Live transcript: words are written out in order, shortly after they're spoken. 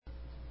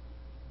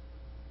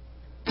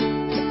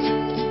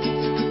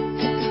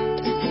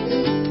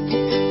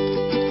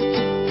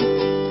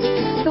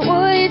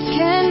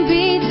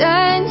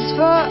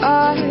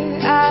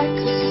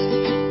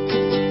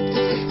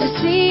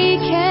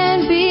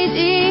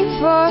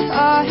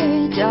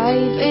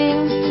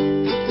diving.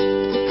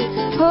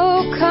 Who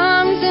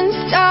comes and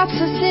stops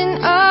us in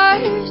our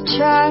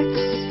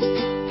tracks?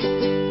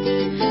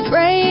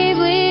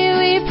 Bravely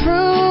we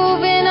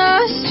prove in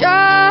our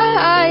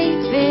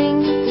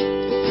striving,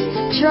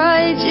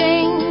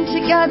 trudging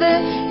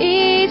together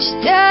each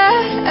day.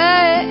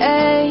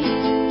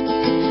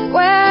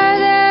 Where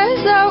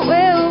there's a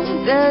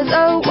will, there's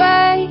a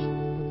way.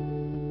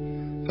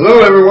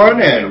 Hello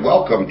everyone, and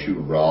welcome to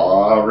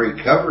Raw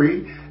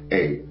Recovery,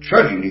 a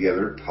Trudging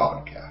Together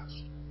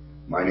podcast.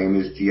 My name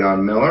is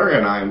Dion Miller,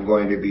 and I'm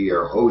going to be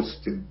your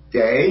host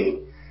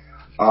today.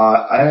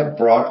 I have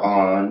brought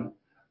on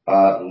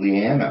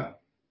Leanna,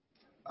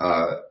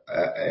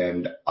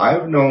 and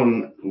I've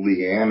known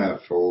Leanna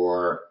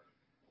for,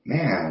 how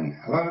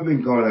long have I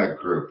been going to that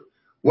group?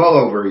 Well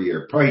over a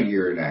year, probably a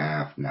year and a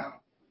half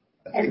now.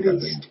 I think I've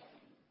been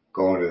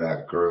going to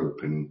that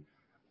group, and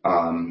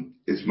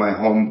it's my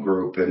home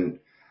group, and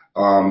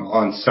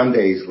on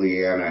Sundays,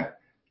 Leanna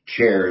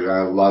chairs.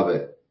 I love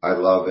it.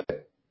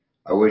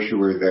 I wish you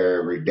were there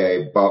every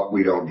day, but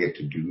we don't get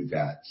to do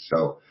that.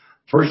 So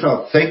first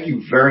off, thank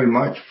you very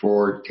much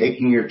for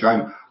taking your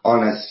time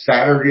on a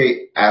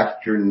Saturday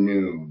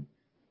afternoon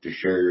to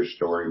share your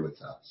story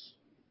with us.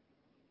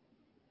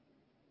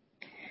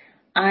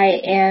 I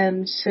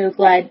am so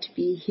glad to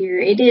be here.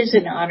 It is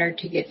an honor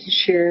to get to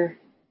share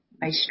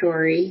my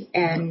story,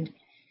 and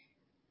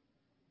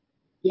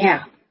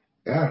I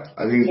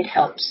think it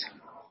helps.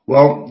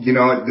 Well,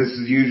 this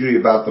is usually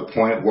about the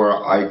point where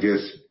I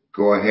just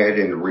go ahead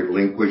and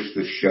relinquish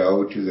the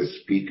show to the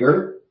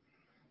speaker.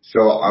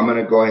 So I'm going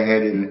to go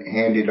ahead and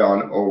hand it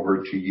on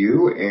over to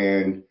you,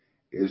 and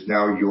it is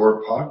now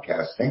your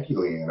podcast. Thank you,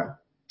 Leanna.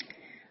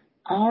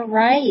 All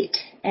right.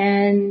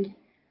 And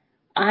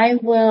I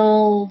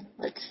will,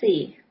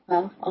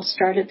 I'll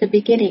start at the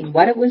beginning,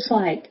 what it was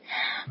like.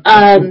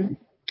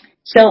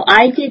 So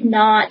I did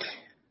not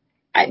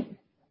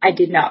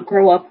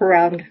grow up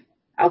around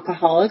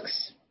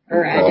alcoholics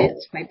or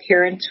addicts. My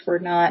parents were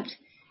not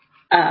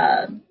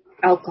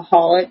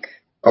alcoholic.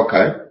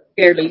 Okay.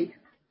 Barely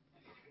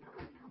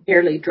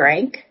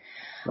drank.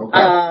 Okay.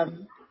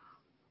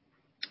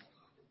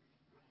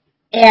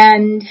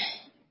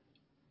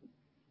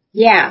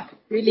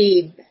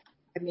 Really,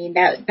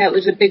 that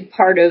was a big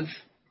part of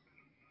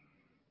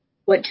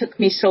what took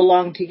me so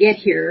long to get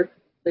here,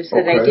 was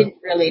that I didn't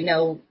really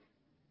know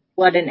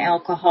what an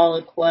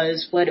alcoholic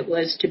was, what it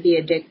was to be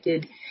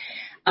addicted.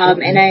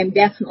 And I am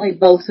definitely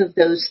both of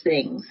those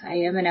things. I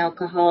am an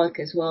alcoholic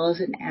as well as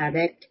an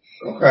addict.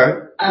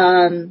 Okay.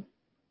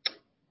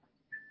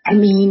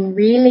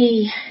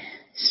 Really,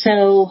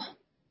 so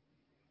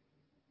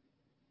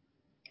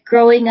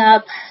growing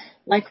up,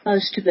 like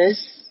most of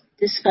us,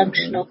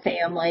 dysfunctional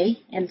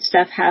family, and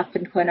stuff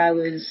happened when I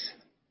was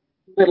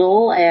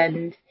little,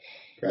 and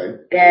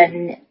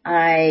then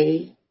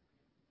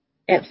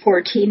at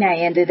 14, I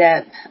ended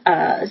up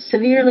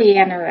severely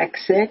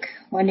anorexic,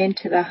 went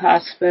into the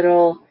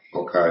hospital,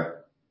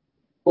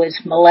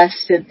 was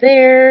molested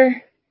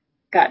there,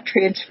 got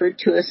transferred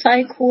to a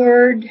psych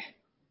ward,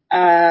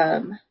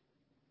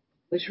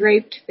 was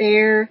raped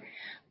there.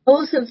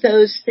 Both of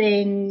those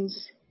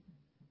things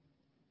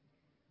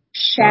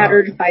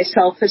shattered my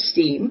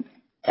self-esteem.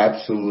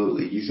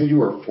 Absolutely. You said you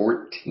were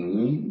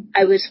 14?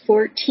 I was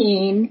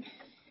 14.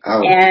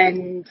 Ouch.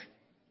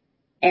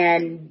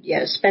 And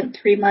spent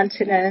 3 months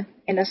in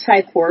a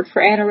psych ward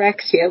for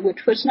anorexia,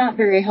 which was not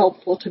very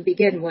helpful to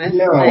begin with.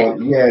 No,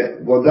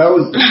 well, that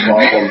was the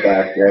problem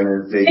back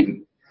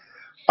then.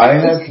 I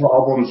had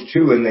problems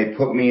too, and they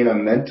put me in a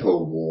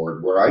mental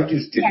ward where I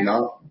just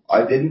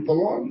I didn't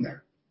belong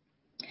there.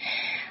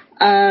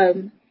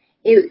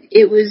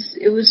 It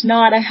was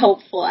not a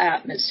helpful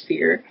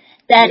atmosphere.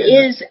 That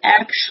is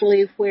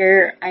actually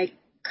where I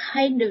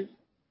kind of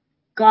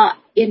got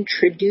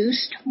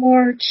introduced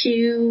more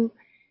to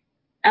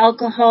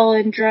alcohol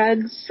and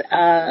drugs.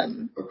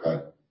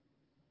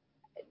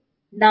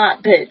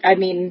 Not that,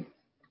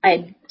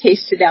 I'd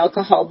tasted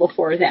alcohol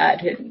before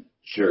that and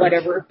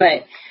whatever,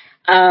 but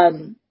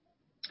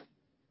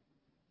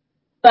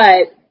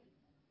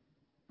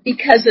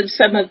because of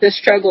some of the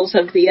struggles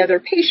of the other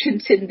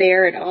patients in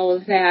there and all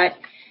of that,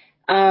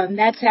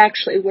 that's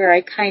actually where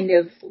I kind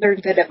of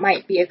learned that it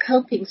might be a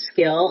coping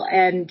skill,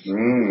 and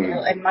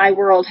and my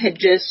world had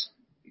just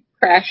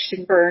crashed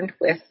and burned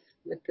with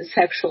the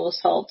sexual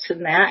assaults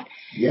and that.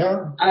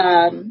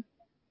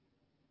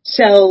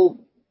 So,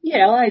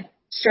 I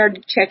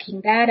started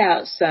checking that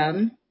out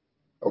some.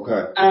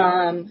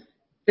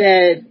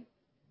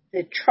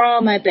 The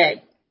trauma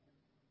that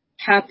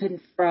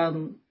happened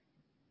from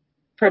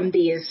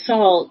the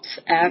assault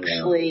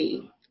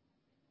actually,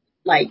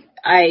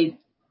 I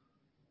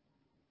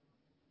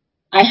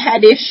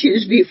had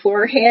issues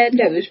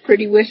beforehand. I was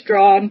pretty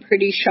withdrawn,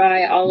 pretty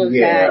shy, all of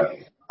that.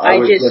 I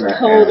just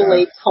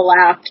totally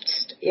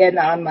collapsed in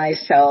on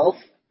myself.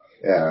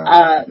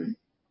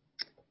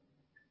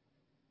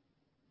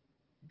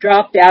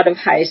 Dropped out of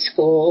high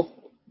school.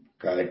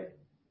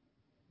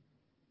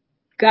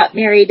 Got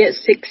married at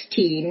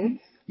 16.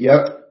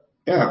 Yep.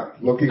 Yeah.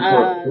 Looking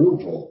for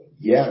approval.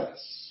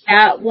 Yes.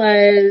 That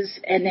was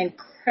an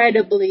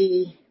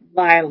incredibly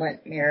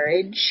violent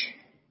marriage.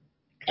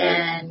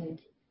 And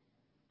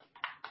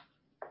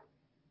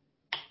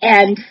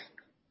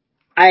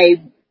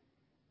I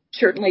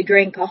certainly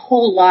drank a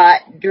whole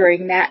lot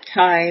during that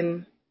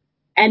time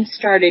and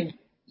started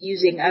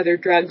using other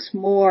drugs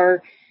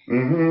more.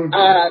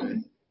 Mm-hmm.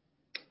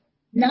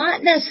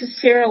 Not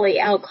necessarily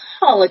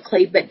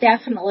alcoholically, but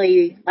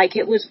definitely like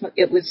it was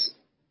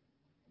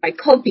my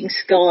coping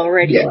skill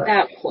already at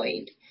that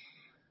point.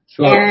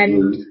 So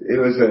it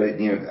was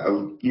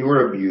you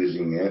were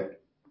abusing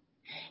it.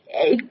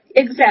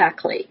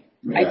 Exactly.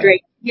 Yeah. I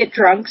drank to get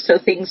drunk so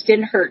things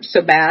didn't hurt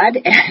so bad.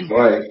 And,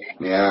 right.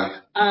 Yeah.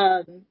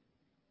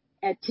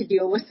 and to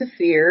deal with the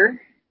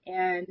fear.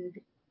 And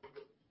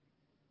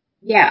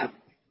yeah,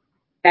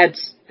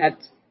 that's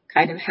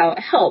kind of how it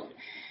helped.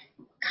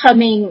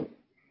 Coming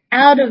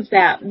out of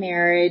that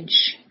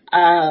marriage,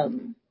 I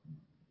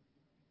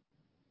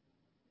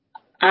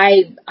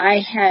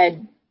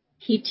had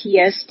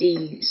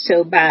PTSD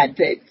so bad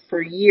that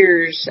for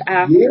years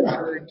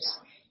afterwards,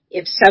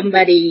 if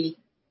somebody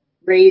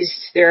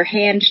raised their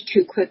hand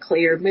too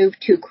quickly or moved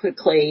too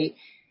quickly,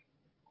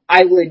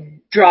 I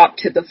would drop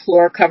to the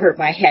floor, cover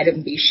my head,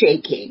 and be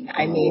shaking.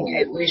 I mean,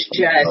 it was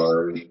just,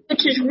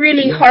 which is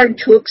really hard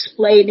to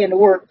explain in a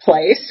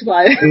workplace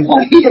while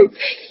you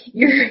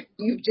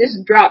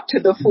just drop to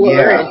the floor.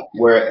 Yeah,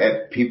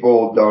 where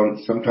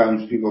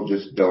sometimes people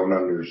just don't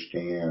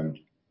understand.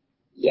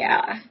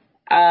 Yeah.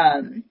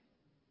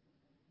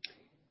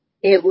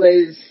 It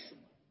was,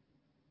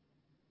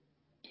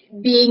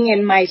 being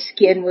in my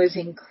skin was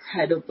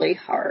incredibly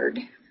hard.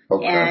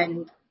 Okay.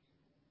 And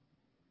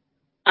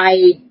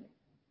I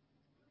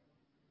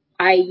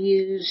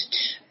used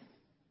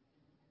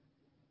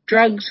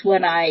drugs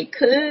when I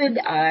could.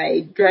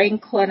 I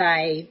drank when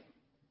I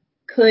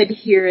could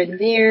here and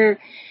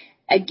there.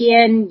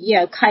 Again,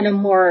 kind of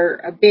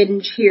more a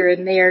binge here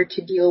and there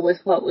to deal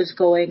with what was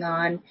going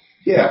on.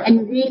 Yeah.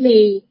 And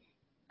really,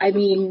 I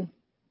mean,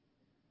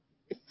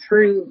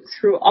 through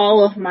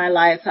all of my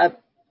life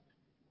up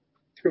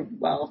through,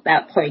 well,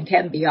 that point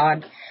and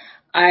beyond,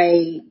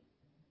 I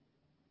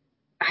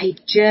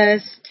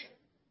just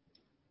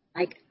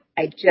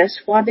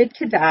wanted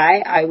to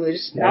die. I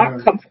was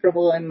not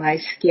comfortable in my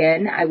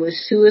skin. I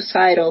was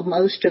suicidal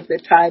most of the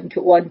time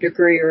to one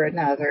degree or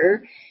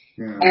another.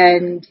 Yeah.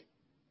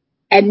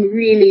 And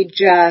really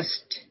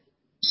just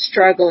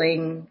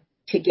struggling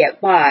to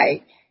get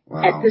by.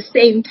 Wow. At the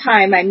same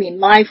time, I mean,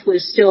 life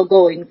was still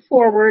going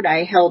forward.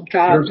 I held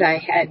jobs. Sure. I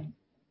had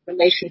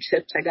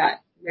relationships. I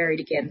got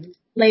married again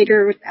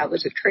later. That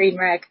was a train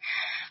wreck.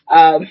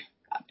 Got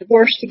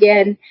divorced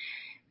again.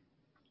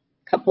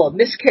 A couple of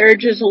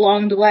miscarriages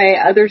along the way.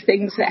 Other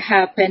things that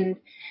happened.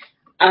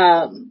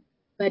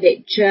 But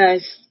it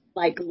just,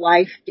 like,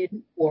 life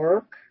didn't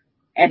work.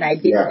 And I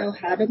didn't know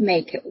how to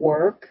make it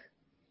work.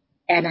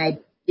 And I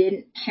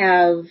didn't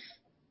have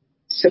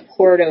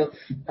support of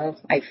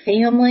my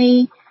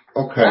family.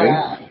 Okay.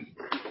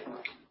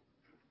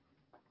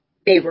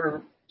 They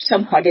were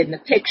somewhat in the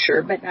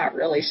picture, but not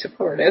really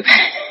supportive.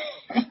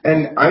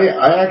 And I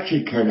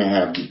actually kind of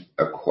have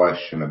a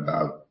question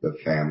about the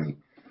family.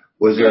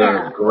 Was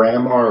there a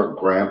grandma or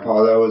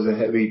grandpa that was a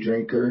heavy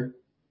drinker?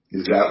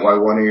 Is that why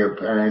one of your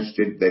parents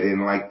they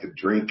didn't like the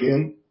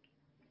drinking?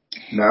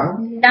 No?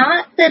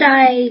 Not that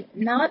I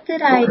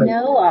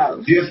know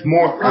of. Just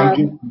more, I'm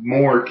just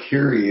more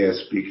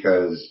curious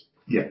because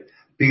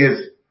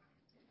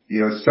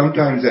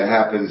sometimes it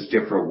happens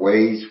different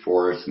ways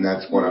for us, and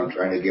that's what I'm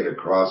trying to get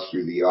across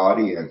through the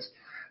audience,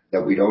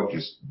 that we don't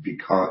just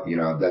become,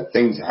 that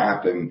things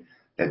happen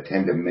that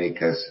tend to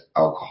make us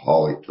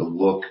alcoholic, to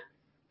look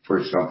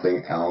for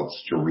something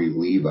else to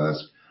relieve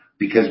us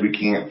because we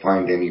can't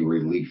find any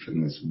relief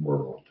in this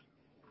world.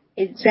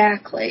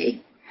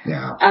 Exactly.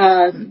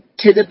 Yeah.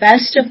 To the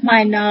best of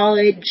my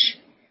knowledge,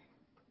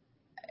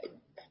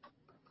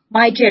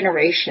 my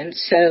generation,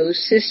 so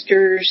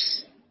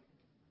sisters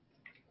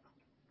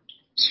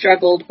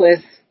struggled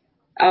with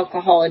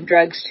alcohol and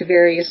drugs to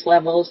various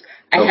levels.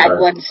 I had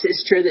one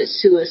sister that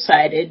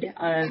suicided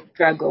on a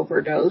drug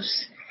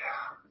overdose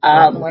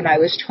when I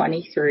was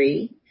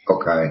 23.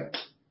 Okay.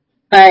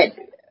 But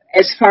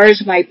as far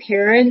as my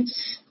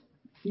parents,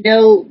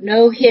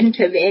 no hint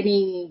of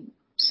any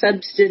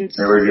substance.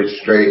 They were just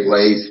straight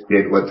laced,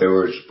 did what they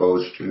were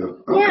supposed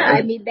to. Okay. Yeah,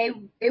 I mean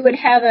they would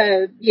have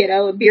a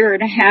beer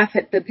and a half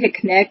at the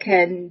picnic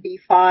and be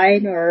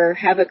fine, or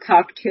have a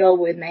cocktail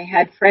when they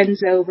had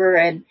friends over,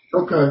 and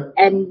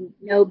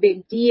no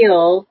big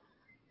deal.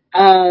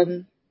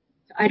 I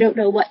don't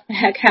know what the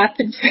heck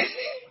happened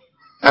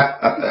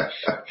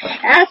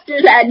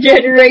after that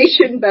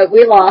generation, but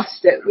we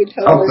lost it. We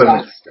totally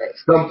lost it.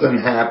 Something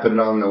happened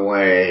on the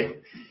way.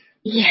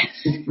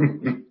 Yes.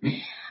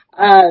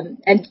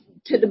 And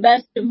to the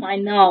best of my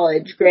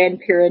knowledge,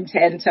 grandparents,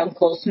 aunts,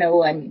 uncles, no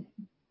one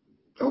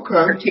in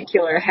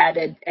particular had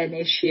an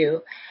issue.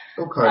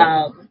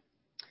 Okay.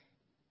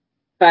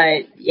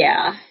 But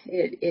yeah,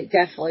 it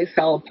definitely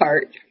fell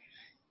apart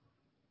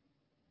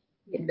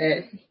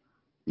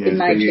in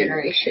my So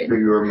generation.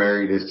 you were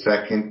married a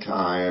second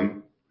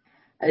time.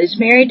 I was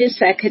married a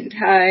second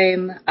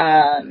time,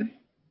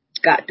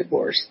 got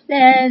divorced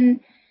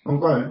then,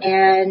 Okay.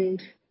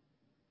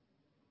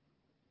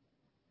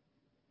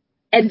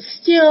 and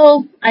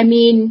still, I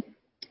mean,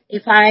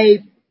 if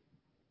I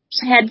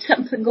had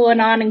something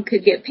going on and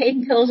could get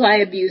pain pills, I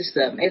abused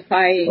them. If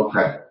I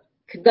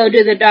could go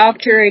to the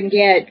doctor and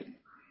get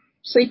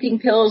sleeping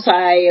pills,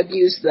 I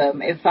abused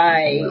them. If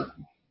I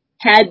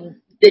had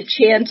the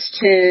chance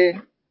to,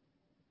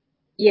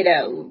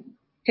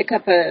 pick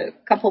up a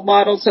couple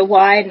bottles of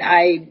wine,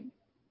 I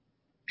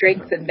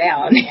drank them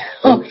down.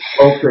 The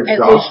It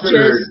was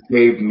doctor just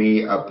gave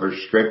me a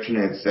prescription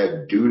and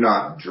said, "Do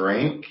not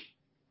drink."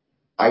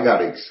 I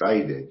got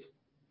excited.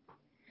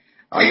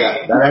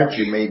 That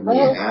actually made me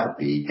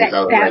happy because I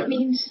was that like,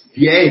 means,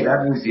 "Yay!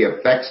 That means the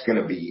effect's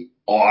going to be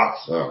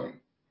awesome."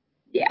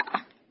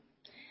 yeah.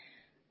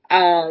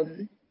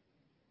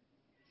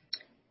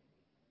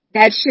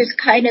 That's just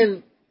kind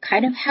of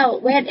how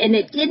it went, and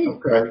it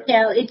didn't,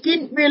 it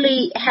didn't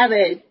really have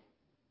a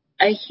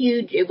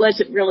huge. It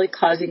wasn't really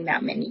causing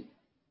that many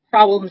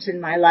problems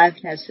in my life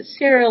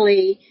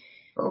necessarily.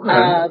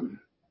 The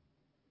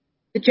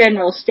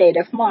general state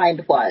of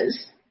mind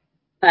was,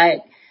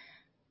 but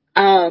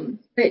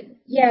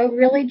yeah,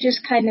 really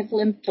just kind of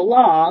limped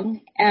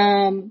along.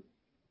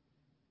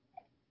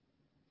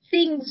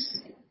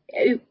 Things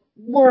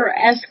were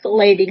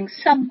escalating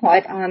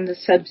somewhat on the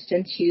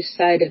substance use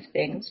side of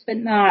things, but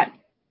not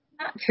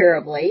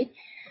terribly.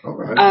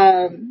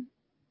 I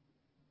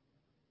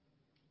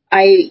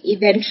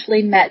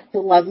eventually met the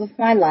love of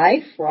my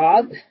life,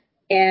 Rob,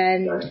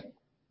 and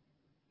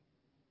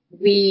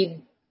we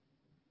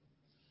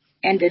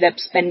ended up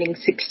spending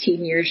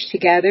 16 years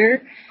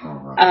together.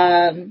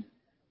 And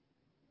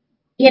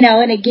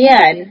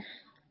again,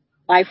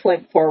 life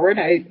went forward.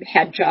 I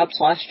had jobs,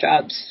 lost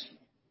jobs,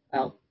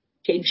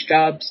 changed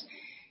jobs.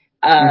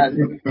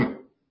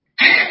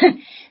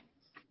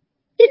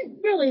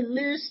 Didn't really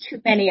lose too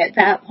many at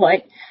that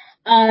point.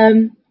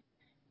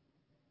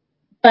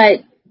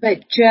 But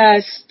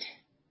just,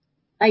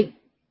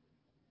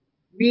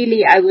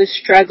 really, I was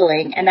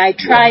struggling, and I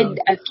tried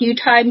a few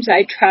times.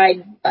 I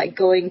tried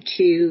going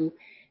to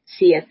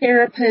see a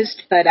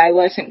therapist, but I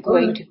wasn't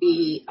going to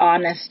be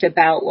honest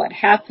about what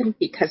happened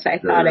because I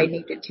thought I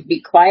needed to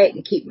be quiet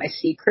and keep my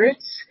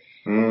secrets.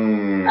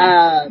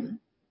 And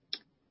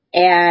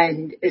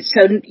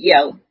so,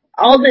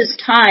 all this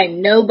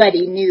time,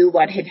 nobody knew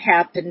what had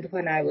happened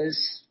when I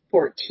was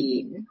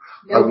 14.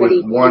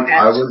 Nobody knew that.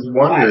 I was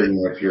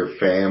wondering if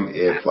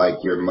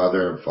your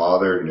mother and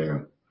father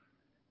knew.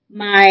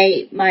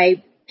 My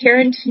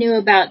parents knew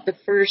about the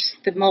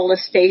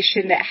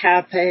molestation that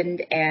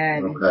happened,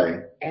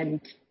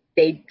 and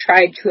they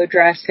tried to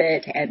address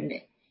it, and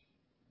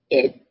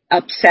it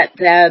upset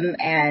them,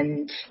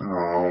 and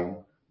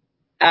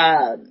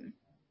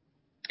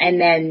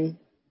then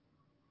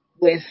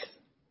with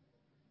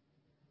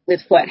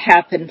what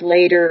happened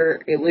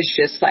later, it was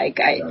just like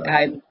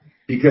I'm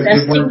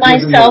dusting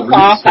myself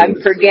off.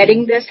 I'm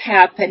forgetting this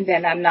happened,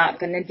 and I'm not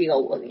going to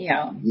deal with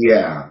Yeah,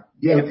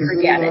 because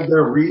forget it.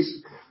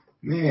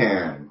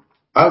 Man,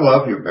 I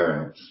love your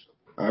parents.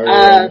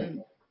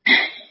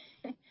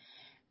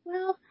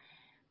 Well,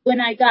 when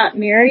I got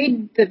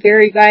married, the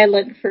very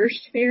violent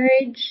first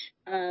marriage,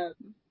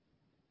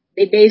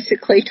 they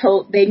basically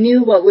they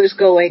knew what was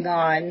going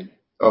on.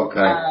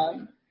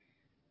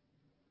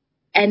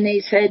 And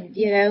they said,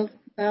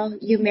 well,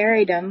 you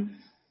married him,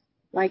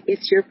 like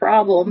it's your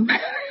problem.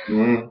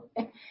 That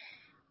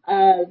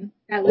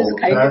was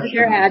kind of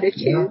their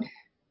attitude.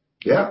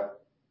 Yeah.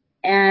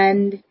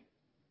 And,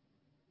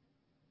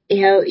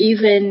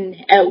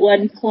 even at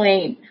one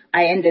point,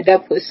 I ended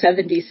up with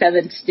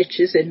 77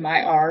 stitches in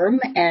my arm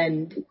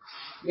and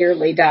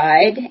nearly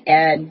died.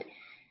 And,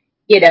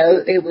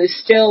 it was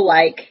still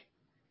like,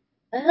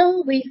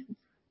 well,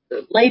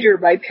 later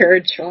my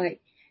parents were like,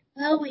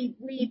 well,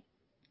 we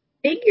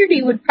figured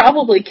he would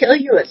probably kill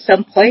you at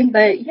some point,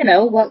 but,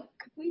 what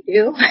could we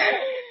do?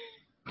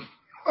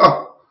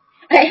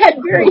 I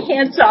had very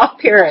hands-off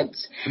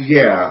parents.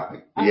 Yeah.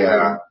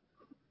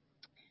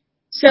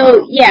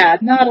 So, yeah,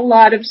 not a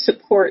lot of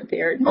support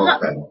there.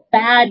 Not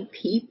bad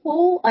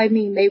people. I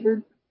mean, they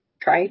were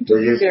trying to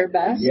do their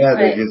best. Yeah,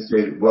 they just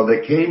did. Well,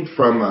 they came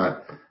from an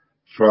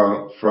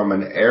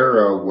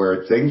era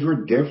where things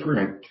were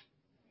different.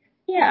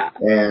 Yeah.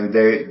 And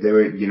they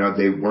were,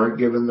 they weren't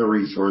given the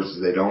resources.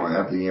 They don't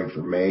have the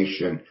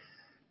information.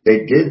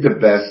 They did the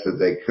best that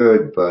they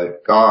could,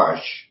 but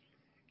gosh,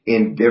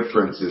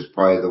 indifference is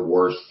probably the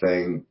worst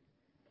thing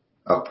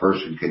a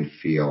person can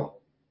feel.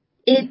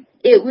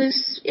 It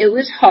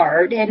was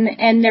hard,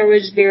 and there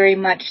was very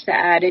much the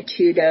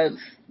attitude of,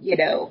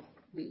 you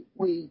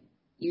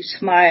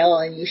smile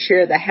and you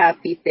share the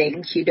happy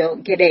things. You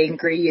don't get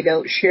angry. You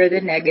don't share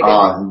the negative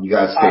you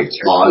gotta stay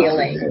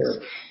feelings.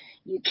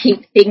 You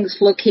keep things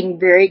looking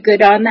very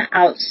good on the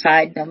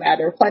outside, no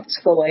matter what's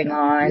going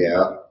on.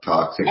 Yeah,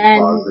 toxic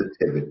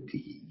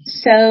positivity.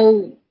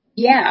 So,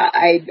 yeah,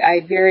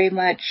 I very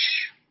much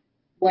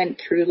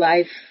went through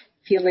life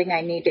feeling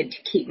I needed to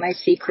keep my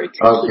secrets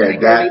and keep my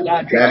dirty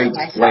laundry to myself.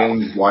 That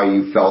explains why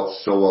you felt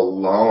so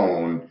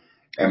alone.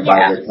 And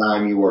by the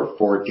time you were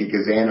 14,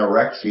 because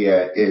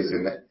anorexia is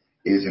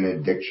an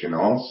addiction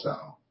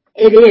also.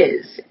 It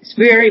is. It's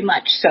very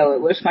much so.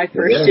 It was my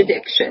first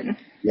addiction.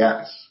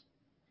 Yes.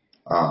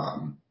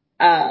 And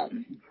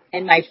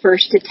my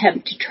first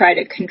attempt to try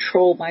to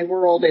control my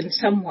world in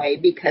some way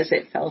because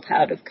it felt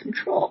out of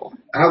control.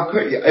 How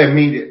could you? I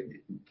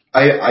mean,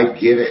 I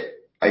get it.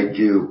 I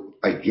do.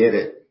 I get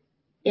it.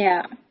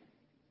 Yeah.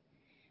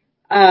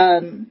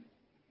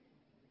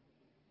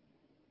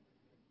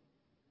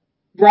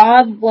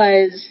 Rob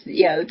was,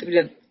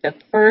 the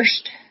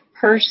first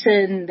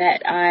person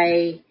that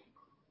I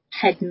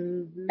had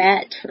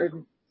met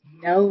or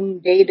known,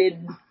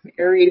 dated,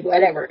 married,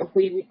 whatever.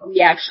 We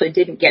actually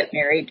didn't get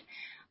married,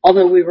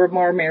 although we were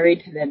more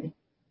married than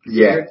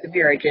the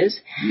marriages.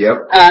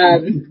 Yep.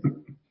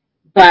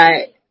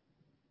 But,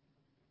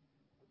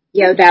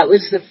 that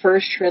was the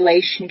first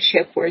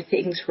relationship where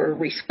things were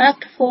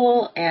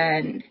respectful,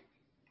 and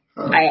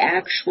I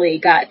actually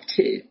got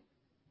to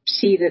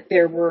see that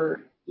there were,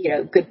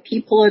 good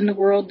people in the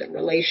world, that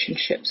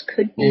relationships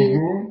could be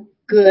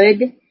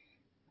good.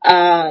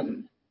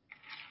 And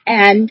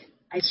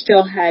I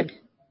still had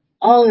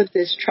all of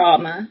this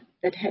trauma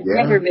that had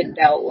never been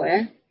dealt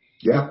with.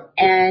 Yeah.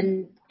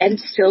 And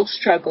still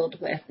struggled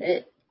with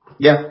it.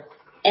 Yeah.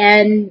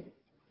 And,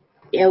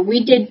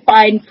 we did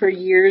fine for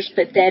years,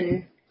 but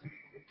then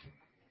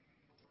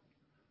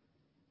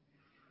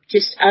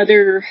just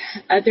other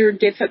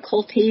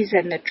difficulties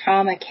and the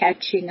trauma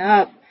catching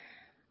up,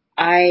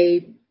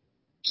 I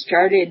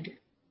started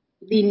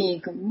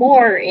leaning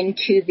more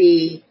into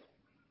the,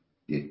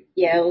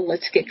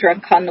 let's get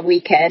drunk on the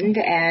weekend.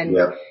 And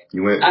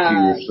you went to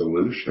your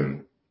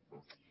solution.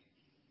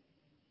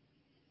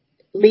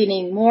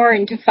 Leaning more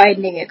into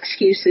finding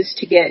excuses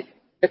to get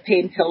the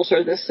pain pills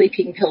or the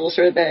sleeping pills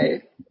or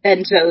the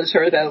benzos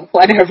or the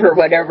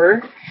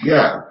whatever.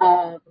 Yeah.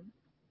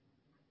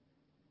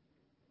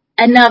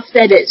 Enough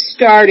that it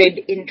started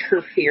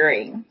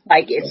interfering.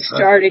 Like it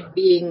started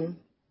being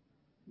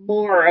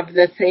more of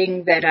the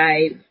thing that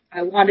I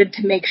wanted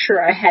to make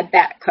sure I had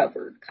that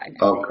covered, kind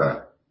of. Okay.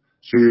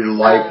 So your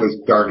life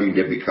was starting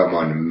to become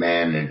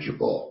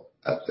unmanageable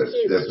at this.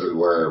 This is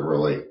where it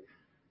really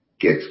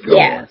gets going.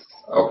 Yes.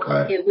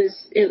 Okay. It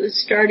was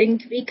starting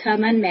to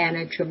become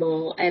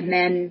unmanageable, and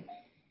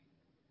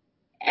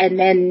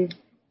then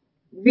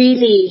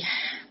really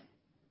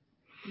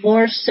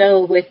more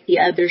so with the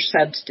other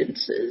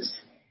substances.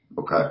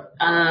 Okay.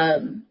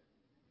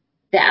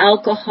 The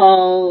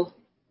alcohol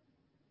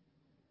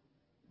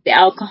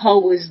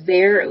was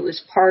there. It was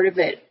part of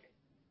it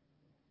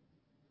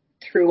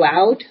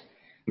throughout,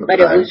 but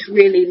it was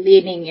really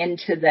leaning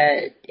into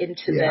the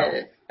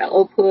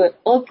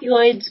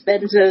opioids,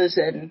 benzos,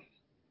 and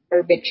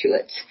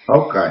barbiturates.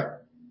 Okay.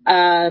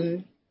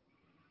 And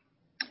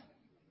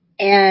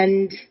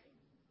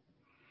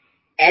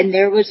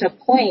there was a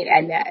point,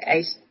 and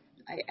I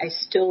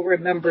still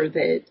remember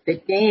the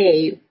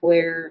day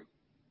where,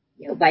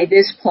 by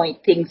this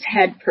point things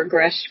had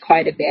progressed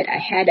quite a bit. I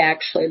had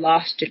actually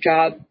lost a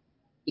job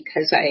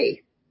because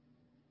I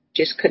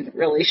just couldn't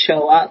really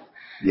show up.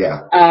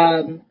 Yeah.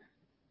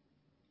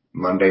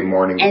 Monday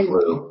morning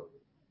flu.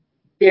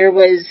 There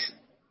was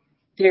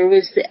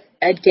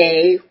a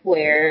day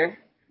where,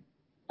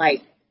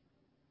 like,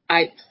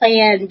 I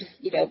planned,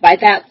 by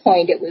that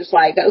point it was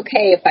like,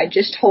 okay, if I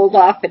just hold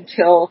off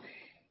until,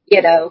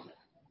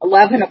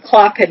 11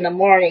 o'clock in the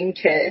morning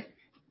to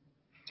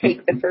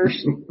take the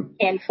first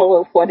handful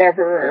of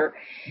whatever,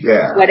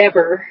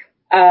 whatever,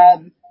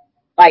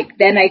 like,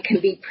 then I can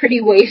be pretty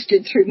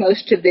wasted through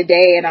most of the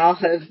day, and I'll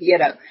have,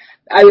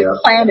 I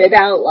would plan it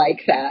out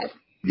like that.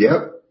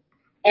 Yep.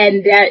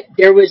 And that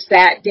there was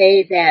that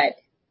day that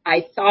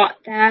I thought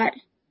that,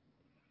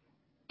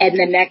 and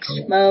the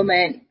next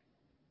moment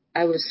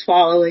I was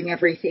swallowing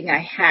everything I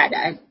had.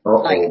 I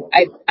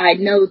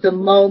know the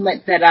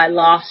moment that I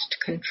lost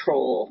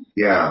control.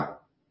 Yeah.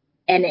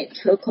 And it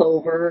took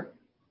over,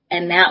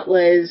 and that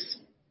was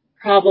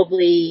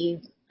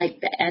probably like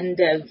the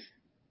end of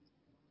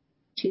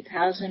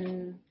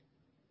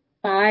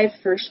 2005,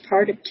 first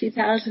part of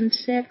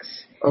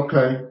 2006.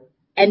 Okay.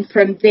 And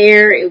from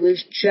there, it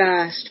was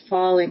just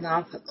falling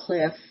off a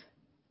cliff.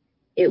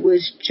 It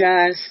was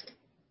just,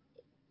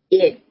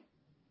 it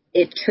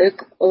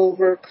took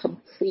over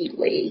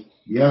completely.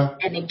 Yeah.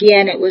 And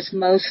again, it was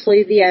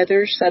mostly the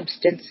other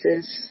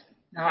substances.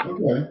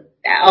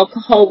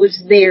 Alcohol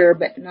was there,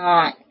 but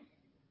not,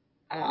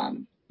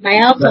 my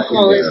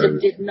alcoholism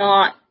did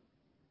not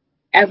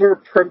ever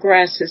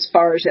progress as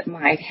far as it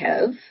might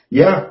have.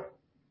 Yeah.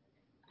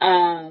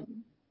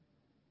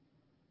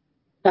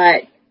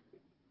 But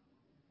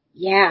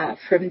yeah,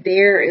 from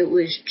there it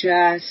was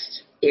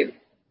just, it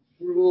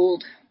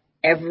ruled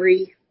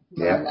every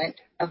moment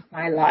of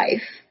my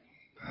life.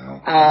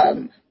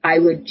 Wow. I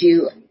would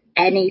do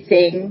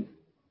anything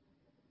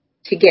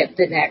to get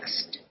the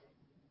next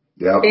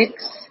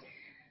fix.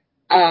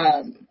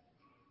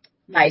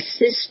 My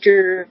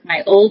sister,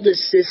 my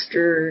oldest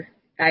sister,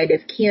 died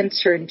of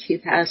cancer in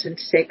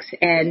 2006.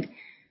 And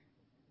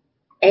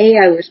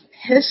I was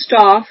pissed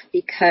off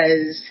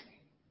because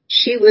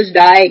she was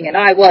dying and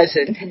I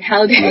wasn't. And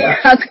how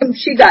come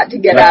she got to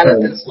get out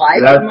of this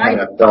life? That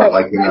kind of felt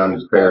like an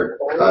unfair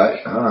cut,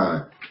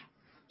 huh?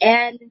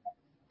 And,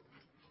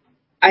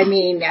 I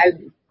mean, I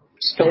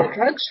stole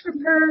drugs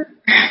from her.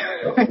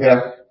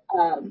 Yeah.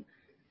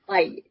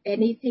 Like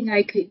anything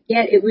I could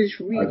get. It was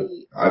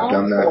really I've awful.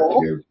 done that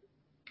too.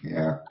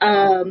 Yeah.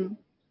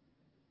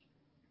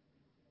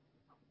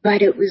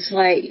 But it was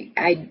like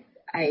I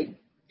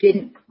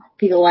didn't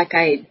feel like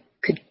I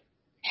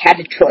had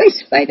a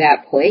choice by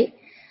that point.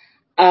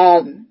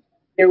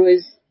 There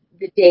was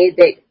the day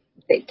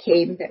that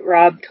came that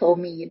Rob told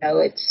me, you know,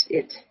 it's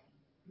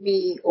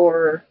me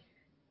or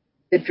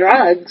the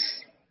drugs,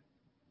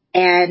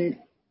 and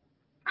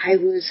I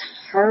was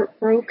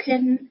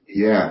heartbroken.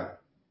 Yeah.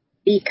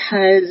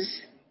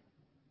 Because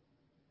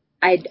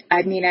I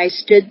mean, I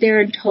stood there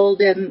and told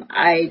him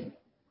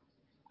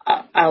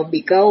I'll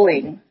be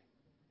going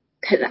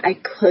because I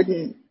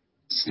couldn't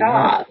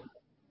stop.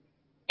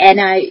 Yeah. And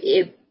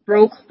it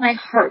broke my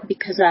heart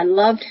because I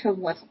loved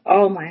him with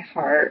all my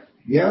heart.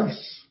 Yes.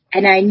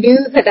 And I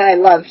knew that I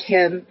loved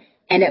him,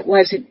 and it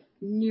wasn't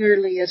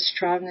nearly as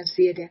strong as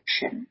the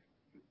addiction.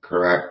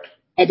 Correct.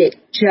 And it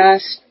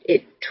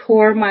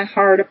tore my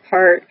heart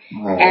apart.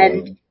 Oh.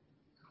 And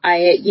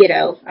I ended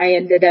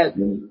up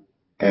leaving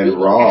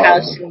the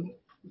house and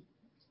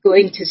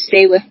going to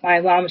stay with my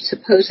mom,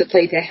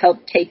 supposedly to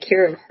help take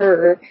care of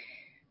her.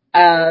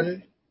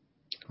 Okay.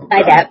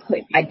 By that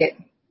point, my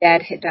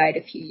dad had died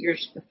a few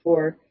years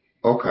before.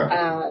 Okay.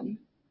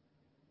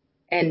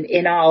 And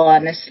in all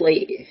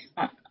honesty,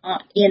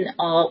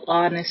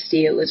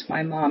 it was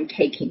my mom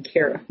taking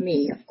care of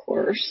me, of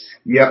course.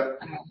 Yep.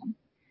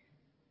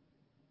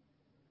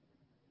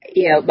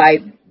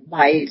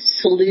 My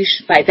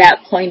solution, by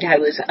that point, I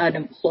was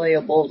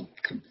unemployable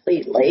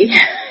completely.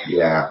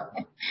 Yeah.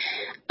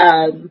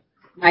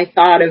 My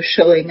thought of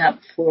showing up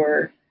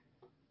for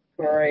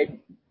a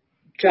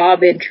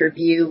job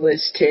interview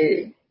was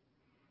to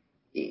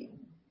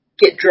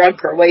get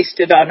drunk or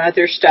wasted on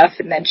other stuff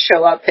and then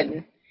show up,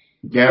 and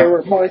there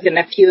were more than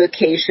a few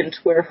occasions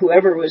where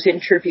whoever was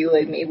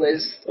interviewing me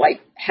was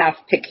like half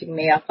picking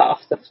me up off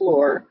the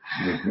floor.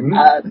 Mm-hmm.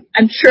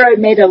 I'm sure I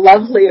made a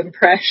lovely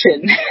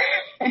impression.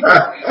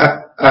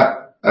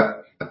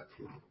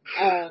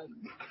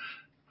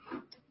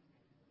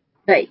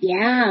 But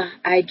yeah,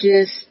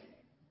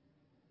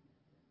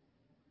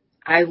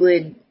 I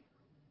would,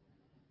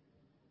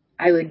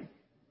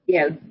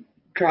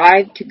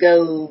 drive to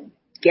go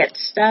get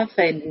stuff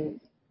and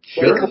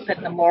wake up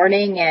in the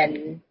morning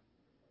and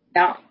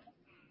not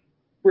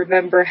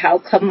remember how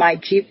come my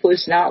Jeep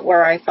was not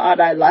where I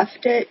thought I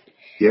left it.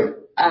 Yep.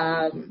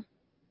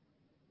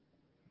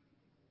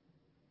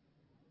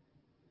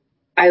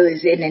 I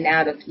was in and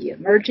out of the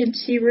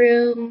emergency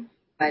room.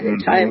 By the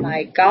time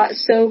I got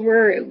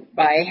sober,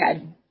 I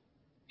had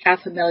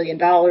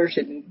 $500,000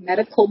 in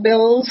medical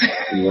bills.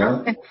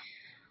 Yeah.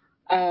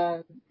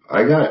 I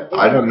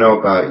don't know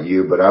about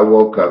you, but I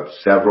woke up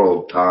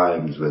several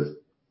times with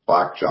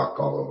black chalk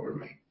all over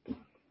me.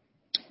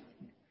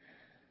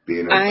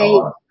 Being at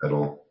the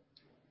hospital.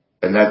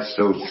 And that's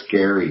so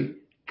scary,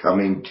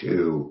 coming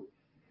to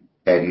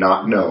and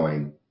not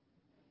knowing.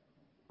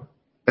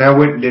 And I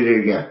went and did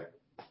it again.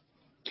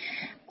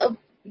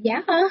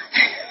 Yeah.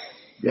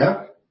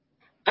 Yeah.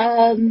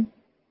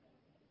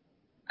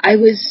 I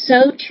was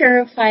so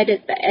terrified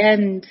at the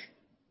end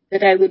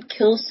that I would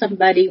kill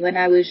somebody when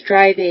I was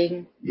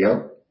driving.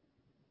 Yep.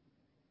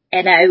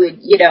 And I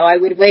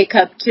would wake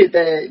up to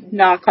the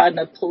knock on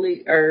the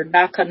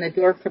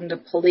door from the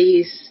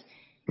police.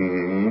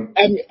 Mm-hmm.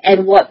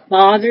 And what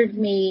bothered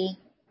me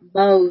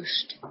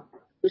most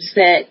was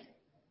that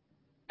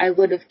I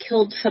would have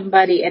killed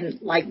somebody and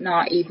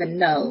not even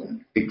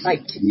known. Do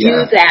something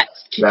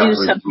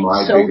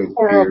so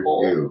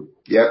horrible.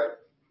 Yep.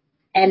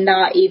 And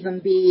not even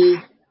be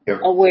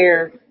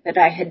aware that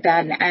I had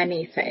done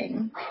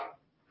anything.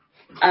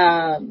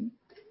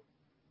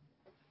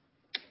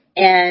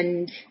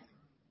 And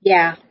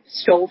yeah,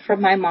 stole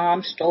from my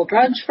mom, stole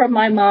drugs from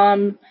my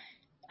mom.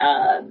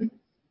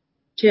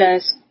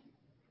 It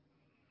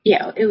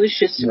was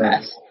just a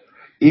mess.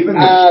 Even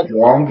the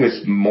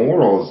strongest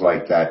morals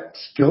like that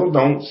still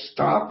don't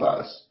stop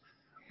us.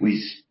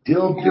 We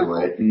still do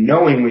it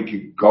knowing we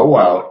could go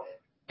out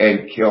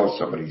and kill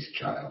somebody's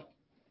child.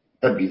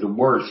 That'd be the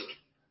worst.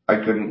 I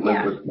couldn't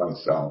live with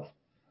myself,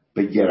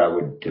 but yet I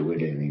would do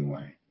it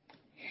anyway.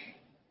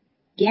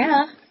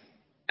 Yeah.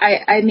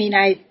 I mean,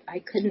 I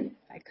couldn't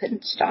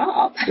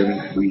stop.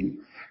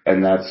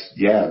 And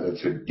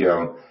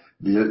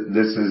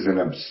this is an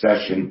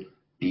obsession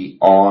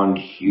beyond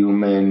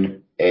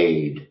human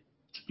aid.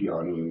 It's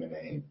beyond human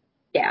aid.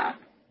 Yeah.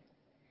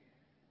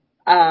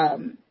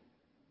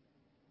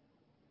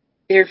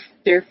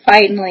 There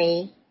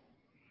finally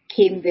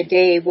came the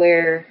day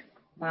where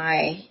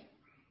my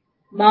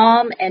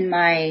mom and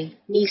my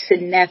niece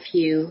and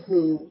nephew,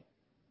 who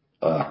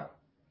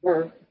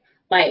were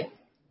my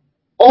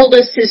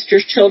oldest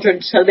sister's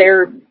children, so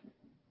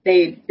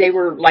they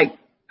were like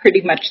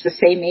pretty much the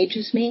same age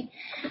as me.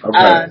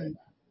 Okay.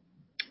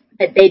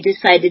 But they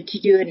decided to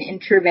do an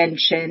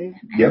intervention,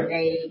 Yep.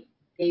 and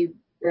they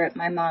were at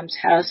my mom's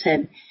house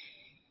and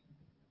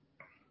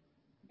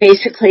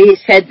basically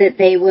said that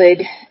they would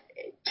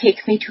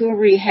take me to a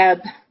rehab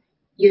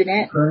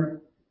unit. Okay.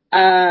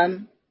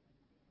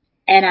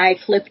 And I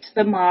flipped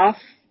them off,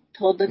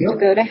 told them to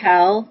go to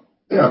hell.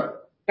 Yeah.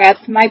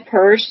 Grabbed my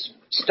purse,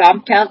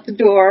 stomped out the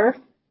door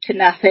to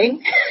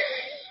nothing.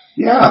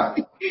 Yeah.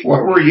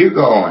 Where were you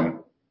going?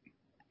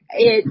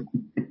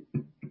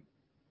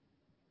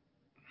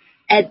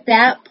 At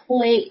that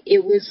point,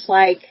 it was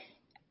like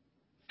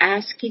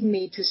asking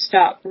me to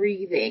stop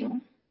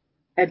breathing.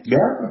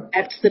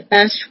 That's the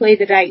best way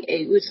that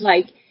it was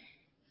like,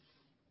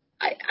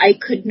 I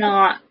could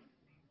not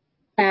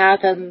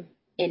fathom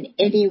in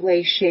any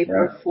way, shape,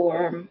 or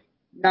form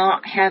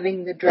not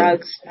having the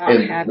drugs,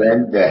 and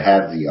then to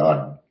have the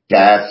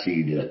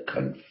audacity to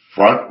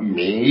confront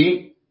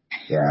me.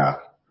 Yeah.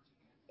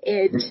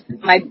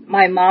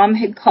 My mom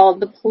had called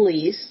the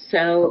police,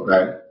 so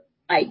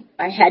I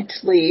had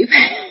to leave.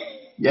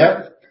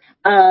 Yeah.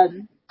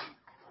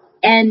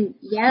 And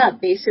yeah,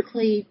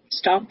 basically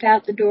stomped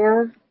out the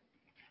door,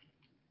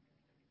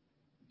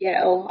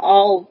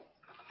 all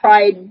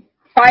pride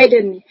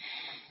and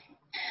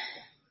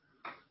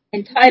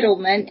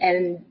entitlement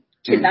and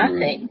to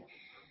nothing.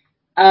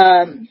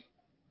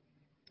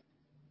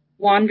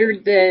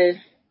 Wandered the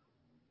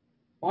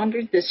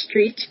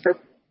streets for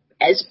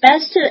as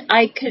best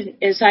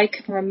as I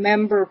could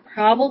remember,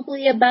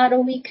 probably about a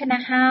week and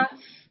a half.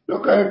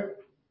 Okay.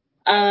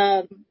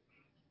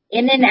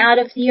 In and out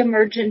of the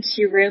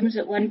emergency rooms.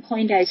 At one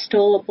point, I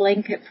stole a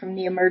blanket from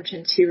the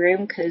emergency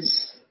room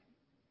because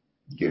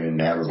you didn't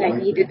have a blanket. I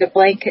needed a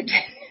blanket.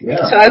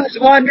 Yeah. So I was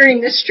wandering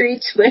the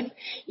streets with,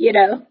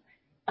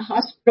 a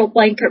hospital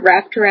blanket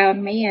wrapped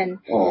around me, and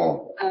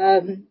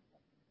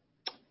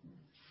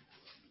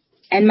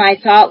and my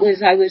thought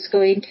was I was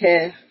going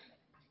to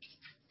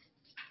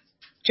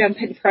jump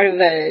in front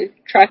of a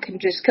truck and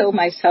just kill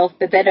myself,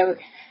 but then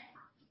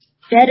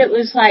it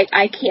was like,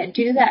 I can't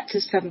do that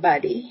to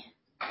somebody.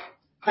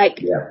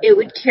 Like, it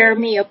would tear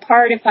me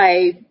apart if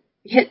I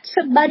hit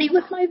somebody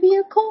with my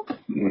vehicle.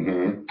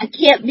 Mm-hmm. I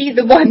can't be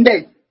the one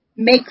that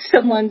makes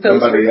someone go through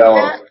that. Somebody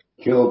else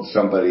killed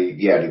somebody,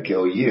 to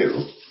kill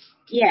you.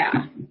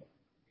 Yeah.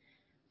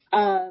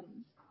 So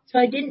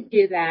I didn't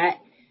do that.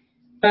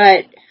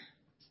 But,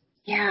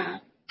 yeah,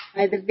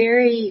 by the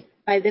very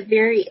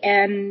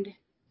end,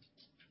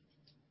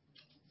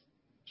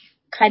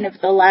 kind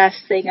of the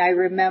last thing I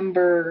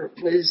remember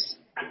was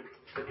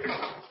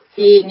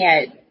being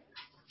at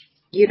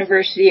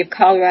University of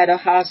Colorado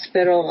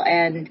Hospital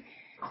and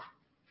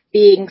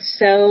being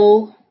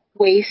so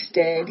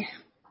wasted.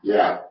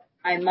 Yeah.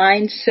 My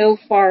mind so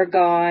far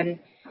gone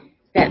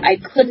that I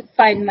couldn't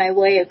find my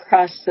way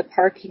across the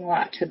parking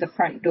lot to the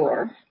front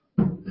door.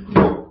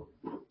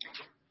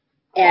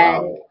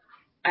 And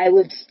I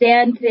would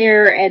stand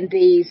there and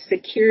the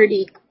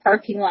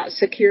parking lot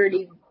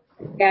security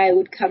guy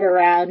would come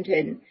around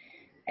and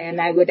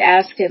I would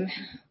ask him,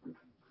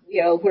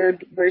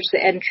 where's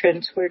the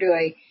entrance?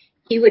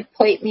 He would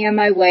point me on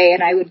my way,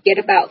 and I would get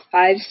about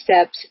 5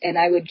 steps and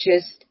I would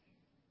just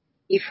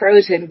be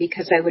frozen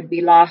because I would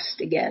be lost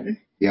again.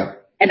 Yeah.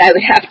 And I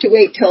would have to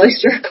wait till I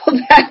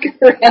circled back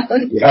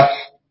around. Yeah.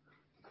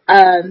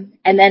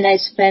 And then I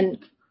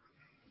spent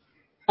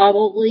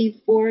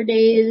probably 4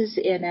 days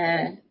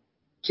in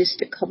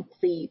just a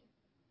complete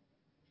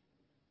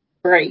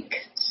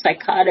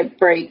psychotic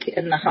break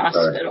in the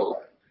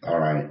hospital. All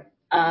right.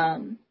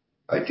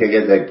 I take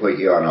it they put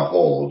you on a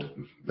hold.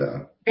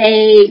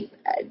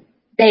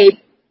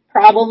 They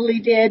probably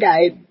did.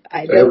 I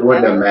don't know. It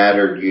wouldn't have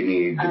mattered. You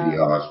needed to be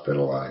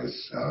hospitalized.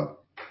 So,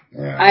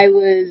 yeah. I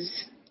was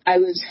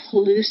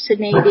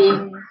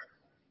hallucinating.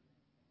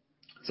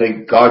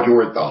 Thank God you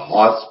were at the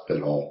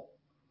hospital.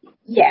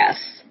 Yes.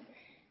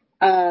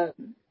 That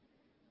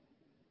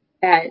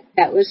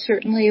was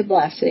certainly a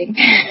blessing.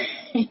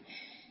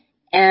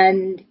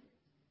 And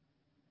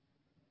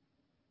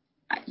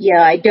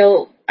yeah, I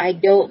don't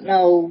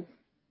know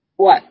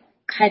what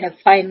kind of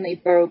finally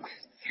broke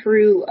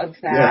through of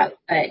that,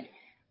 but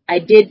I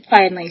did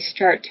finally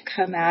start to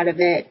come out of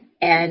it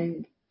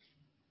and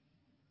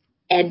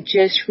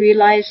just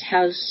realized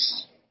how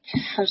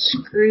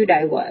screwed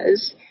I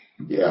was.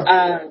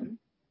 Yeah.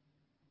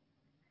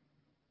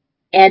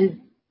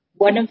 And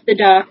one of the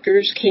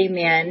doctors came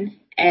in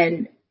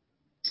and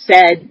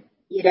said,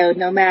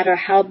 no matter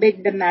how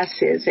big the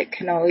mess is, it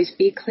can always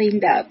be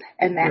cleaned up.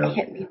 And that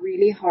hit me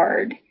really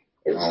hard.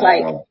 It was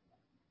like,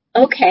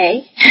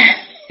 okay.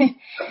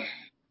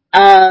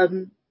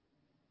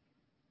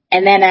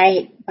 And then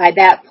by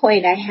that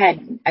point,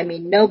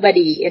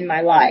 nobody in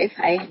my life,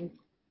 I had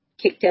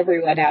kicked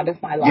everyone out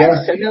of my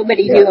life. So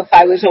nobody knew if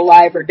I was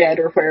alive or dead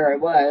or where I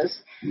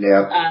was.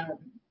 Yeah.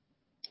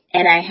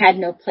 And I had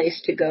no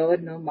place to go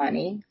and no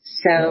money.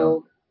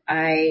 So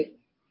I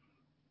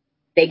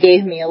they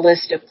gave me a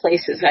list of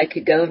places I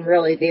could go, and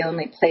really the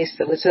only place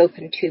that was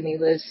open to me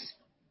was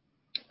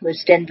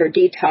Denver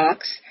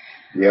Detox.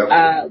 Yep.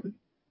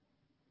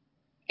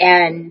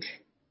 And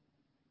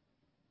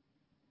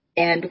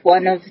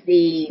one of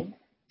the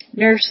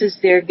nurses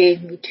there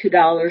gave me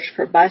 $2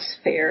 for bus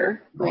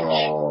fare, which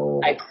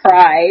I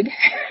cried.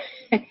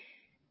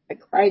 I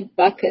cried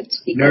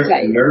buckets because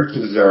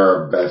nurses are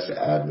our best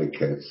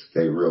advocates.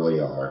 They really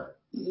are.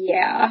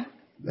 Yeah.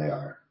 They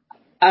are.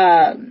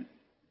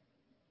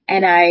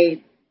 And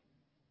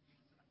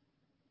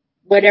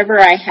whatever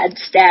I had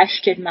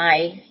stashed in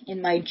my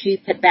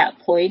Jeep at that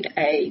point,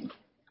 I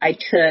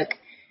took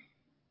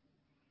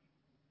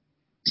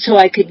so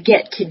I could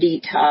get to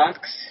detox,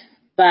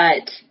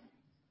 but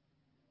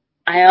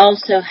I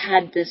also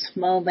had this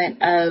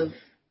moment of,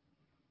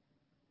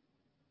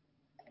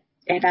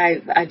 and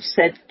I've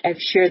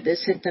shared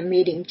this at the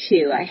meeting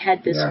too. I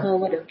had this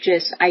moment of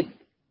just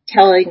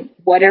telling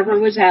whatever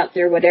was out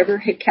there, whatever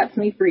had kept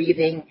me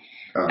breathing,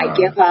 I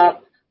give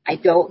up. I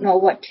don't know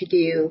what to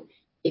do.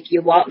 If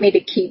you want me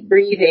to keep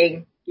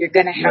breathing, you're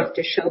going to have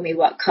to show me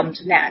what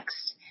comes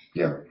next.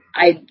 Yeah.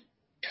 I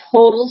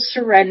total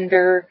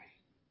surrender.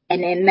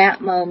 And in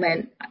that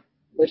moment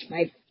was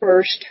my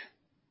first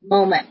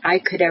moment I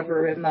could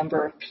ever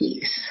remember of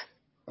peace.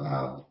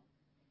 Wow.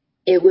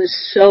 It was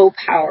so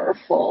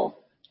powerful.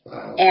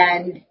 Wow.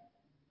 And,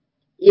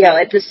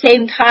 at the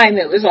same time,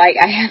 it was like,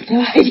 I have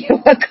no idea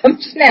what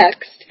comes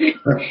next. You're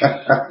going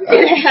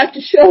to have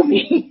to show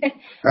me.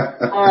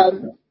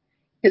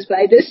 Because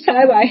by this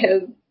time I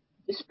have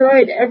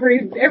destroyed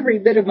every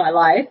bit of my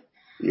life.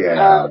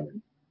 Yeah.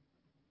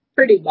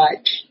 Pretty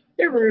much.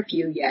 There were a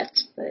few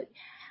yet, but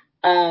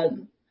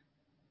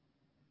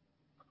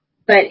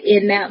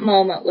in that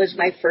moment was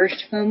my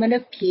first moment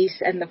of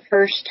peace, and the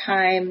first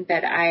time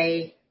that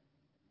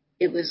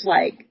it was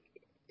like,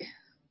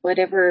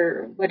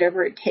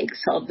 whatever it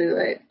takes, I'll do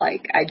it.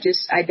 Like, I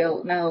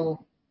don't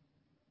know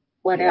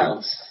what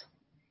else.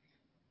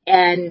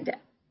 And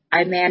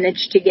I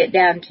managed to get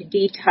down to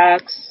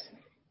detox,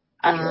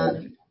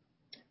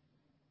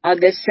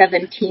 August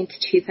 17th,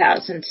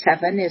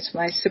 2007 is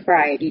my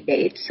sobriety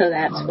date. So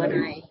that's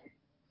when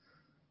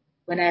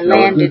I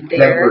landed there.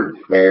 Denver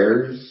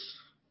Cares?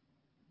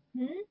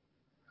 Hmm?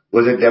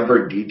 Was it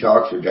Denver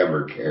Detox or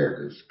Denver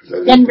Cares?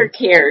 Denver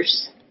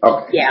Cares.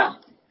 Okay. Yeah.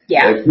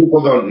 If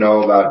people don't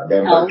know about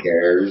Denver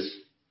Cares,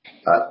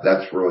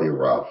 that's really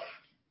rough.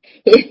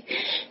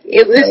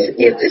 It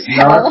was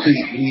hell. Not the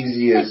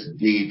easiest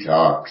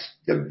detox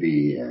to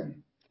be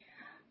in.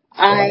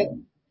 So.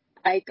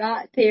 I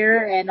got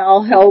there and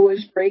all hell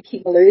was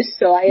breaking loose,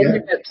 so I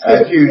ended up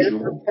sitting there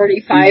for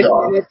 45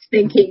 minutes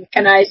thinking,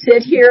 can I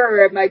sit here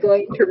or am I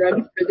going to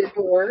run for the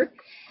door?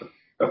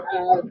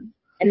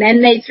 And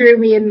then they threw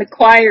me in the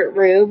quiet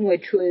room,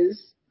 which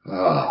was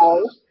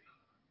hell.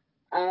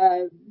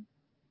 And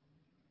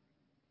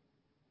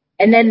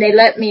then they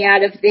let me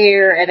out of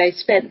there, and I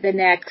spent the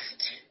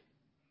next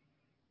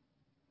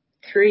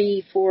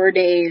 3-4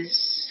 days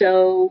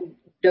so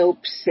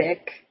dope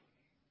sick.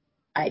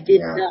 I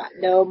did not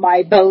know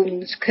my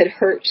bones could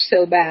hurt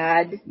so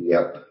bad.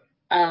 Yep.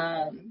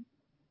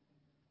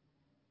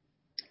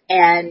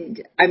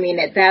 And I mean,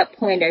 at that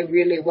point, I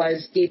really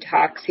was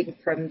detoxing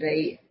from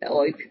the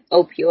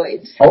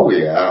opioids. Oh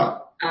yeah.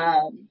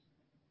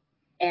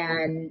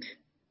 And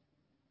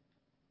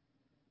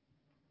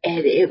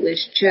it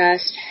was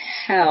just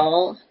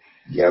hell.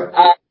 Yep.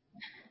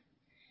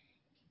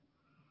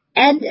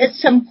 And at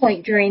some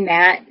point during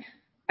that,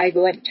 I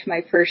went to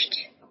my first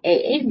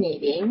AA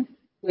meeting,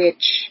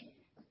 which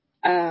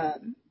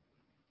did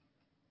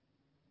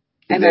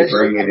they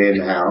bring it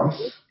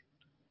in-house?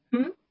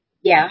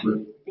 Yeah.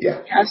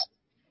 Yeah.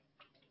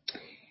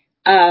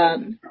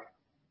 And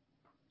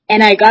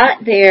I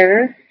got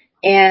there,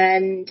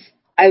 and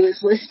I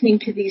was listening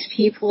to these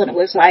people, and it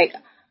was like,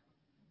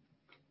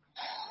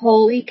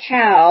 holy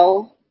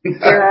cow,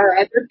 there are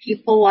other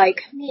people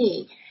like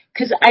me.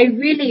 Because I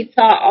really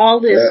thought all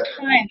this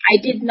time, I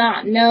did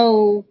not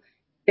know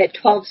that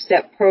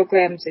 12-step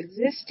programs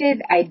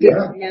existed. I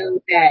didn't know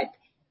that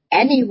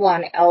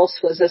anyone else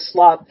was a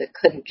slob that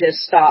couldn't just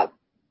stop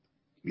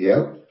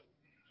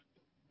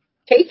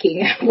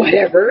taking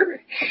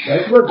whatever.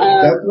 That's what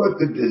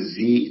the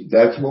disease,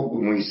 that's what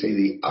when we say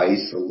the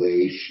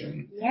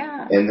isolation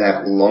and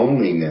that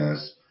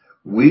loneliness,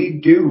 we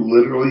do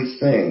literally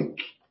think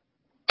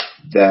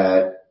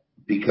that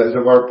because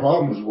of our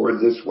problems, we're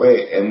this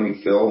way, and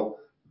we feel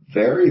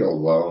very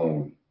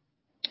alone.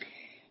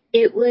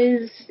 It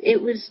was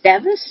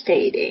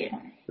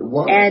devastating. It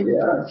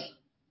was,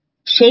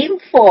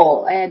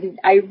 shameful, and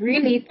I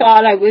really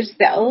thought I was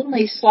the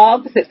only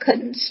slob that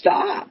couldn't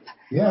stop.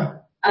 Yeah.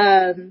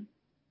 And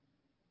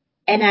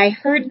I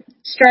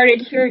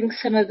started hearing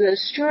some of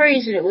those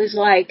stories, and it was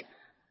like,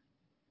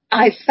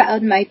 I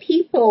found my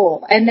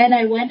people. And then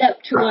I went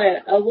up to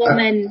a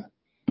woman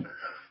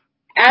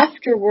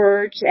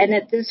afterwards, and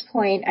at this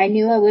point, I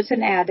knew I was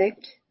an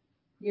addict,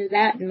 knew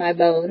that in my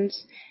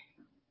bones,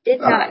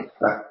 did not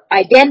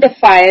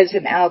identify as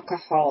an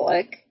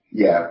alcoholic.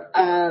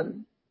 Yeah.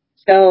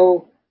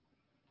 So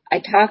I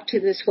talked to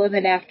this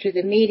woman after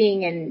the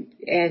meeting,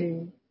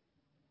 and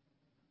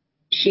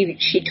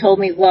she told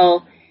me,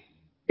 well,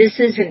 this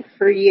isn't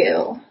for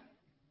you.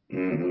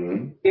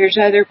 Mm-hmm. There's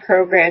other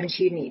programs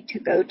you need to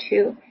go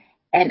to.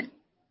 And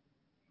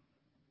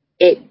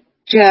it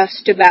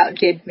just about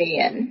did me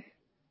in.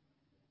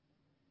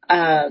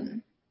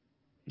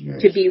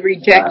 Yes. To be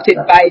rejected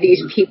by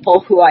these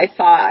people who I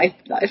thought I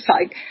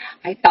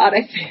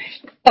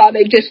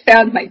just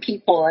found my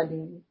people,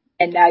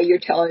 and now you're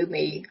telling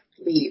me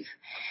leave.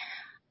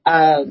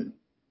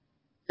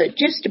 It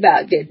just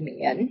about did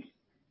me in.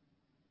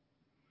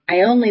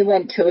 I only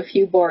went to a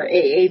few more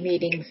AA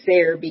meetings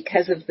there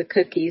because of the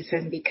cookies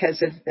and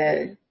because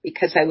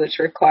I was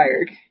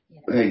required.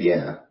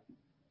 Yeah.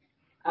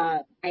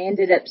 I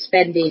ended up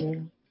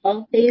spending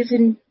 12 days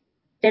in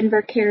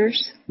Denver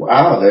Cares.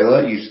 Wow, they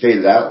let you stay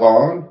that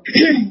long?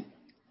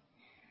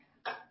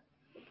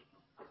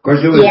 Of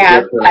course, it was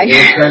different. It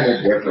was kind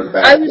of different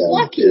back then. I was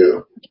lucky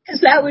too,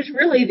 because that was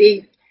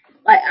really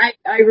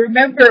I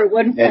remember at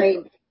one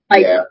point,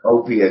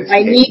 opiates.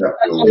 My niece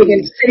wrestling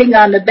and sitting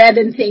on the bed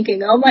and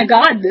thinking, "Oh my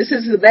God, this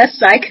is the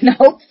best I can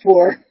hope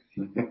for."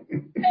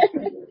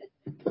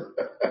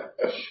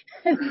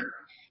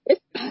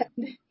 It's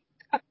gotten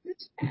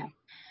this bad.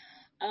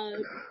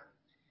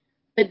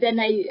 But then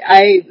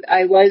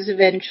I was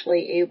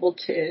eventually able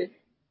to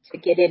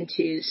get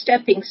into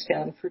Stepping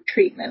Stone for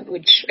treatment,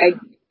 which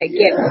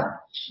again was a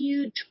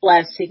huge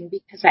blessing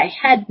because I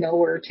had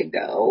nowhere to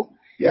go.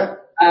 Yeah.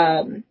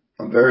 I'm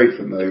very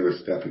familiar with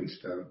Stepping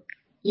Stone.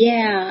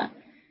 Yeah.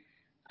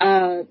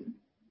 And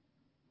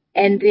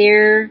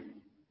there,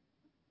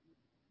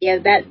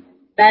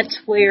 that's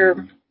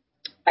where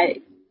at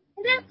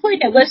that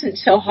point I wasn't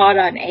so hot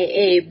on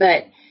AA,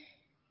 but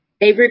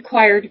they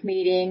required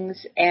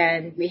meetings,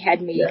 and we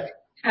had meetings in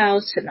the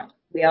house, and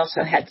we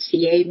also had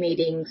CA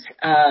meetings.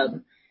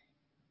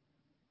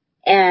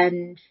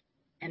 And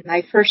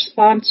my first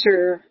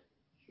sponsor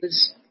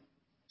was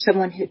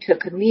someone who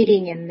took a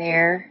meeting in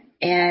there,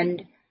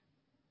 and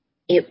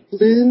it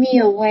blew me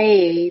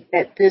away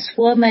that this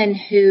woman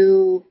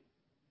who,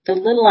 the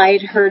little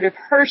I'd heard of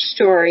her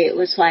story, it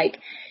was like,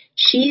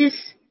 she's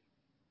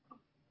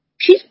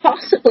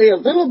possibly a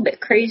little bit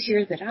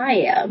crazier than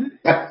I am.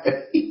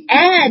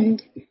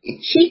 And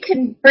she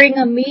can bring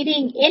a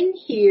meeting in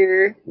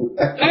here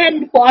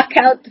and walk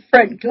out the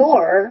front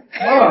door.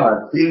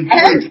 Oh,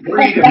 seems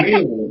pretty free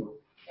to me.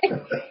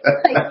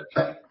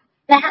 Like,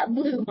 that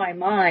blew my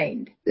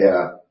mind.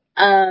 Yeah.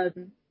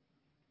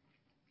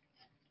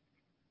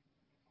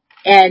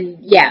 And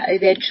yeah,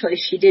 eventually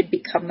she did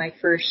become my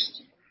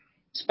first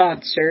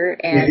sponsor.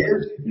 And it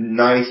is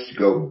nice to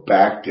go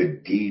back to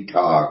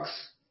detox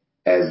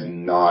as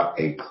not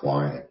a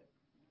client.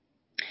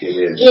 It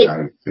is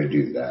nice to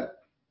do that.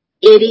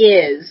 It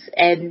is.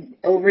 And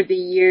over the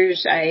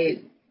years,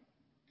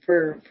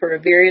 for a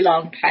very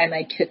long time,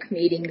 I took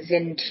meetings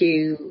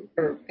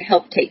or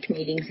helped take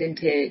meetings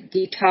into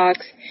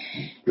detox.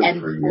 Good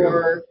and for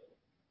you.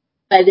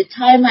 By the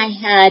time I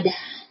had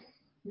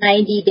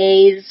 90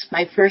 days,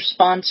 my first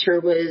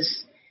sponsor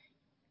was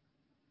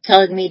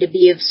telling me to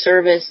be of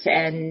service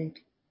and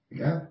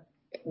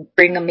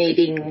bring a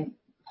meeting,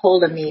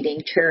 hold a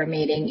meeting, chair a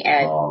meeting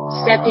at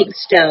Stepping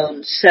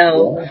Stone.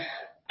 So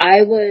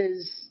I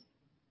was,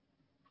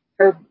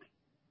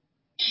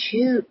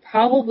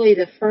 probably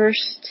the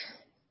first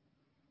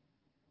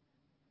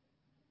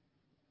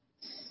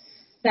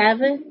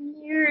 7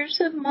 years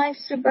of my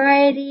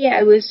sobriety,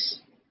 I was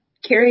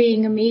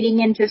carrying a meeting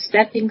into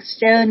Stepping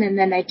Stone, and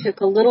then I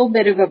took a little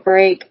bit of a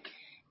break,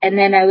 and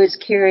then I was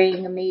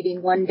carrying a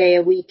meeting one day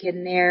a week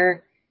in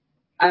there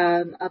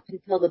up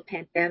until the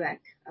pandemic,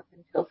 up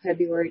until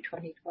February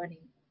 2020.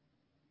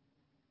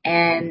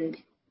 And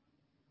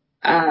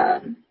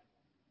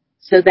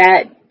so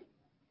that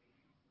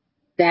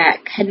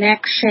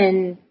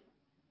connection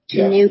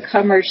to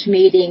newcomers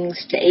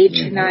meetings, to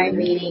H&I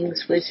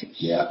meetings was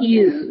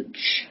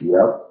huge.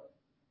 Yep.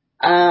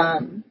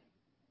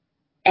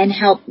 And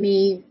helped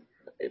me.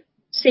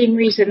 Same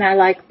reason I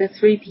like the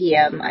 3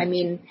 p.m. I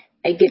mean,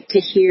 I get to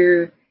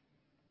hear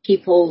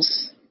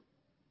people's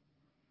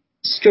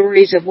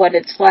stories of what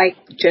it's like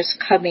just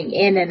coming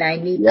in, and I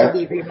need to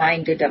be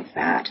reminded of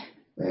that.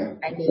 Yeah.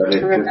 I need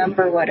to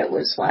remember what it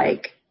was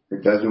like.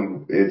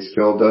 It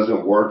still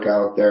doesn't work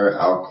out there.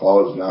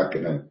 Alcohol is not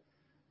going to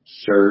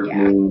serve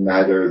me,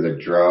 neither the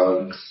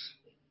drugs.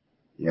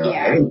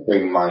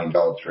 Anything mind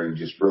altering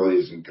just really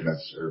isn't going to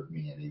serve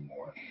me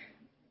anymore.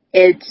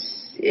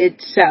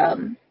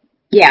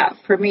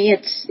 For me,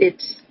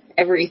 it's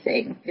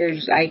everything.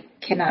 I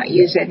cannot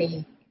use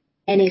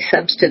any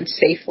substance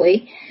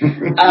safely.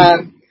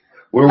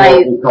 We're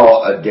what we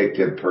call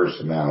addictive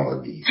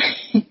personalities.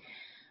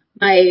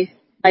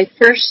 My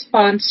first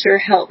sponsor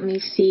helped me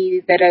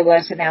see that I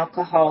was an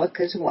alcoholic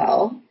as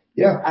well.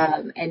 Yeah.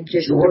 And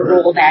just the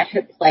role that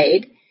had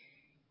played.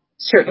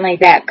 Certainly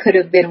that could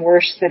have been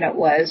worse than it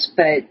was,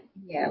 but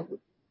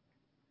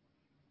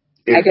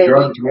if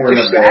drugs weren't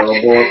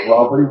available, it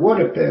probably would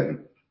have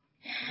been.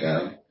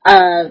 Yeah.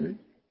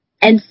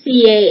 And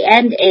CA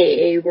and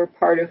AA were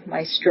part of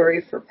my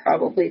story for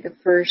probably the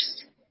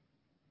first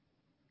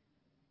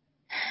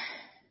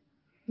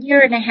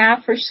year and a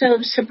half or so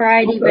of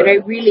sobriety, but I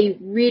really,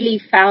 really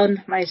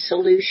found my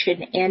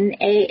solution in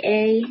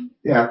AA.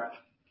 Yeah.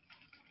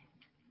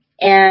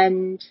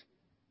 And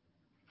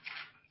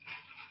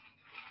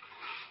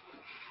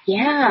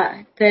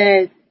yeah,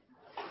 the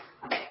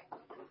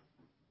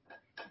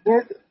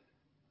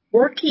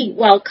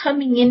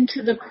coming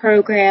into the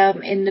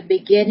program in the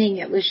beginning,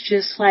 it was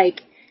just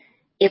like,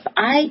 if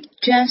I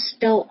just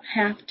don't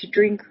have to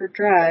drink or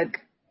drug,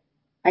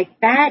 like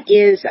that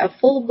is a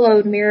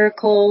full-blown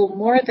miracle,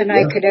 more than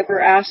I could ever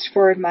ask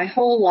for in my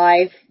whole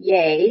life.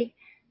 Yay.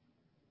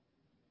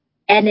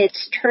 And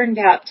it's turned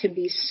out to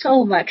be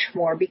so much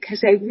more,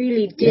 because I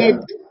really did,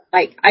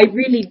 I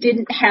really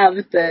didn't have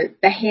the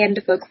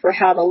handbook for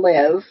how to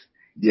live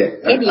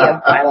any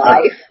of my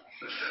life.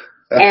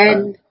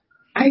 And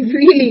I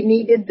really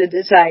needed the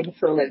design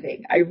for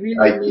living. I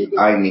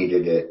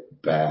needed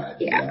it bad.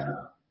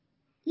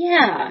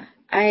 Yeah.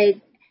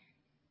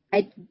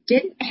 I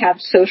didn't have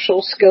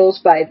social skills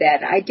by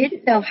then. I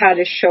didn't know how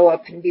to show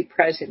up and be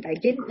present. I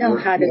didn't know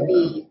how to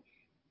be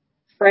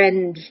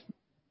friend,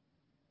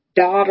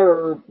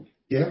 daughter,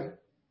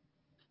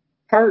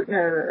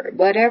 partner,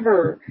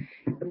 whatever,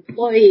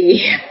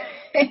 employee.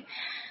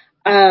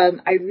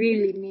 I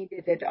really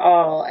needed it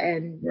all.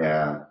 And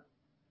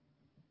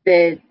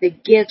the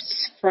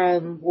gifts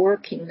from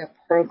working the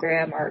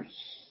program are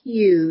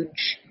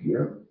huge.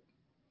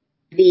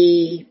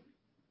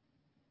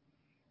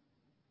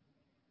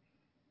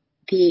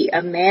 The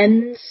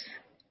amends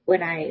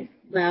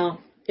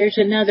there's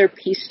another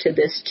piece to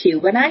this too.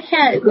 When I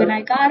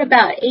got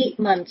about 8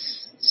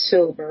 months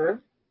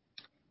sober,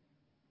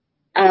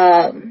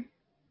 I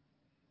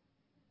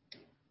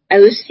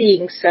was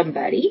seeing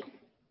somebody.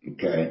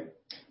 Okay.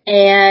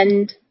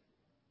 And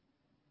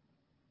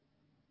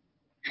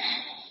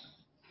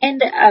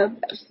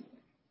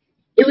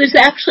it was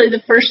actually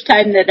the first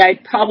time that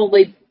I'd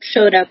probably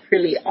showed up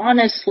really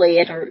honestly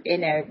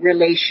in a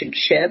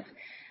relationship.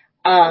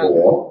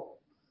 Cool.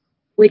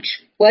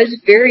 Which was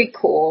very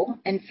cool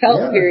and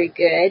felt very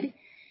good.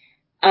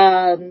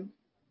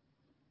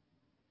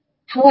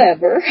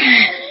 However,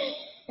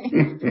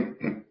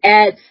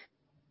 at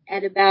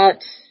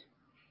about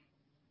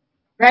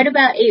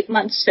 8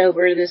 months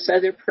sober, this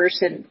other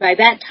person, by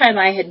that time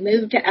I had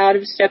moved out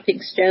of Stepping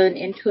Stone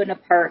into an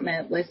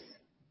apartment with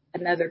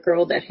another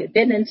girl that had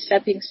been in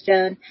Stepping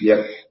Stone.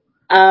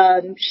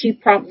 She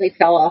promptly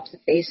fell off the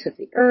face of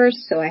the earth,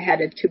 so I had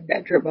a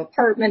 2-bedroom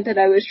apartment that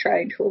I was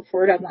trying to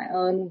afford on my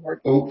own,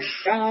 working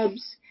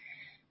jobs.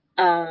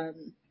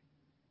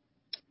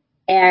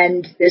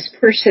 And this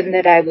person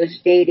that I was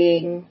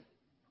dating,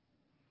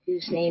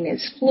 whose name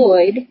is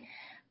Floyd,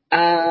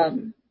 by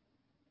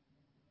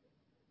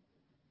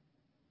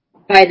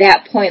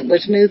that point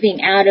was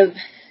moving out of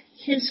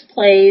his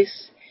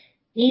place,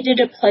 needed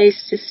a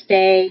place to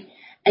stay.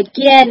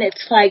 Again,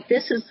 it's like,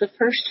 this is the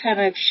first time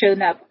I've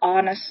shown up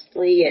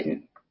honestly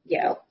and,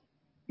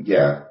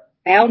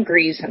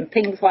 boundaries and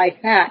things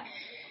like that.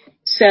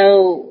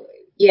 So,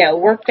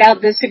 worked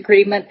out this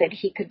agreement that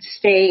he could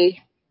pay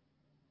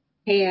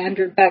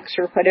 $100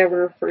 or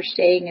whatever for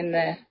staying in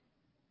the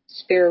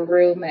spare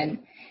room, and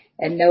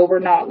no, we're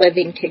not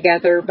living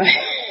together, but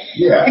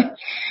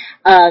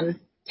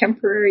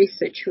temporary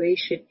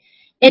situation.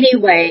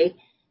 Anyway,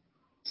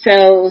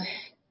 so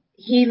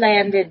he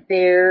landed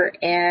there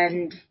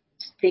and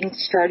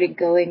things started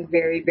going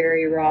very,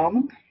 very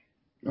wrong.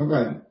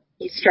 Okay.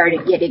 He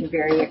started getting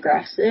very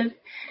aggressive.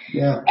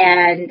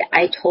 And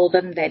I told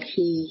him that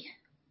he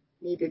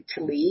needed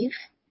to leave.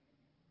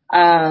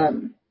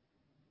 And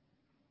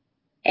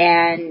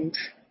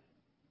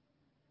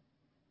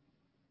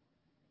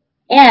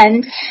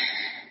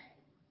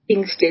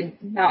things did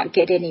not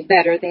get any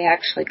better. They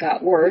actually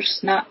got worse.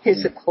 Not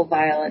physical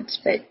violence,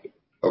 but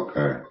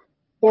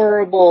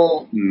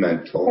horrible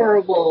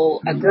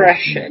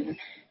aggression,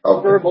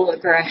 verbal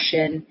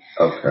aggression.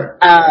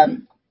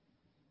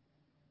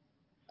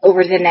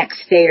 Over the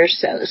next day or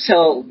so.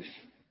 So,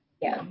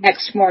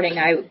 next morning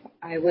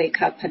I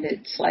wake up and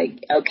it's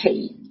like,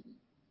 okay,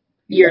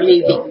 you're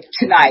leaving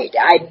tonight.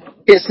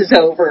 This is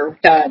over,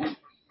 done.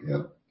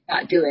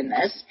 Not doing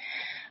this.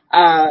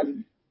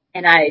 And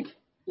I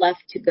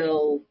left to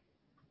go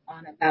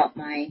on about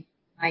my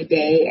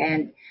day,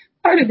 and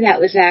part of that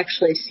was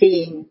actually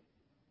seeing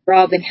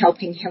Rob and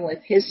helping him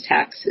with his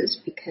taxes,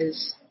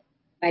 because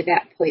by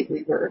that point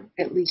we were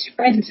at least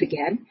friends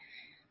again.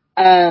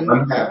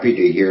 I'm happy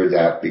to hear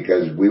that,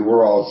 because we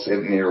were all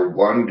sitting here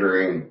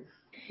wondering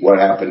what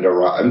happened to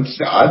Rob.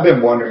 I've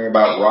been wondering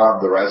about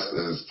Rob the rest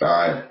of this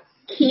time.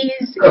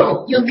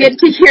 You'll get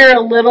to hear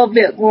a little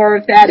bit more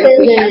of that if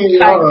we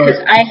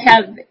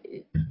have time,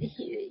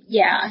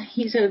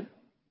 because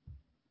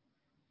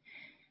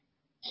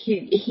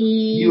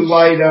you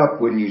light up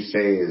when you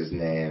say his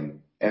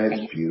name, and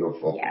it's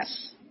beautiful.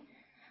 Yes.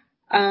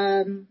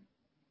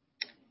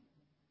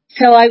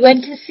 So I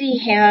went to see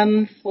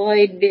him.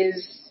 Floyd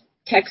is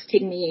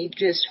texting me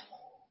just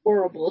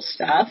horrible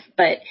stuff,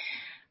 but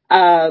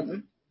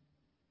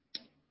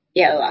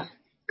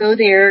Go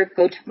there,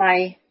 go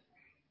to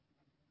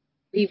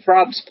leave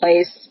Rob's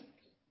place.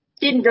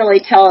 Didn't really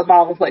tell him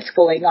all of what's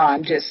going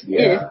on, just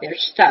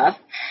there's stuff.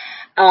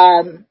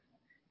 Go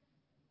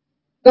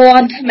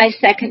on to my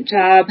second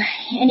job.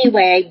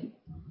 Anyway,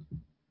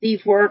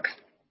 leave work.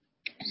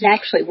 I was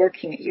actually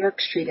working at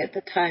York Street at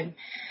the time.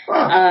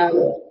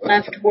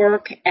 Left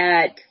work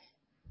at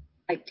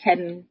like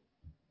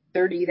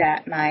 10:30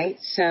 that night.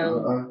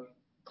 So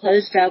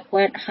closed up,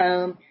 went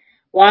home,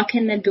 walk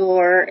in the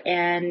door,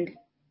 and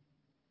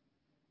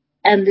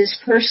this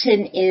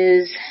person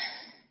is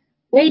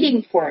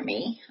waiting for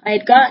me. I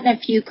had gotten a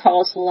few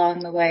calls along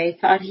the way,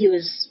 thought he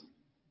was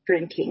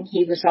drinking.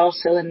 He was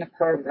also in the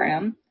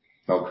program.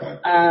 Okay.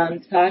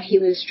 Thought he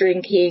was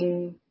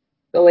drinking,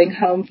 going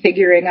home,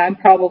 figuring I'm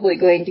probably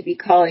going to be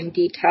calling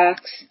detox.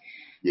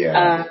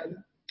 Yeah.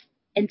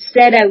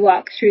 Instead, I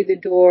walk through the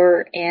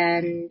door,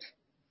 and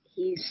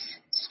he's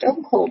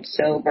stone cold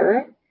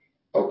sober.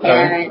 Okay.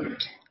 And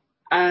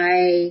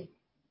I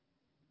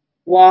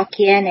walk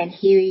in, and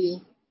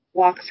he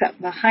walks up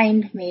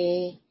behind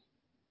me,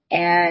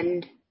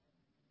 and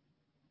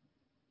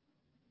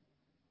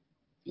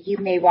you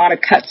may want to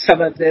cut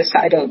some of this.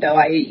 I don't know.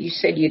 You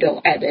said you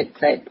don't edit,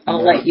 but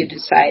I'll let you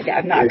decide.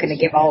 I'm not going to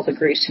give all the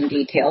gruesome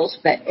details,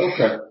 but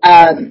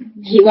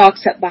he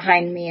walks up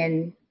behind me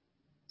and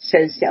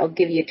says, "I'll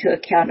give you to a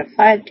count of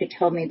 5 to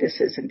tell me this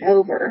isn't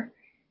over."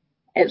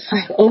 It's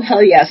like, oh,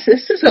 hell yes,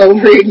 this is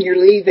over and you're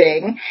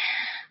leaving.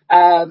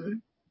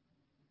 And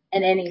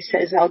then he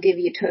says, "I'll give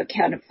you to a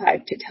count of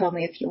 5 to tell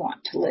me if you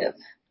want to live."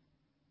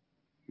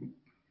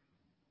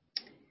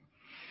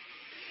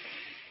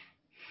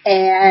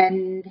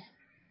 And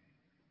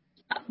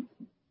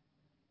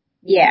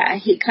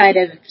he kind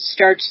of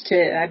starts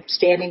to, I'm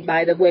standing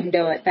by the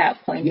window at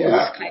that point. He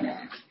was kind of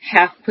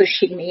half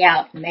pushing me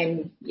out and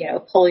then,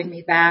 pulling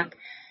me back.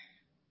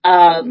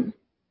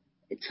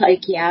 It's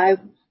like,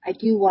 I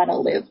do want to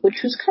live,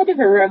 which was kind of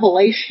a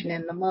revelation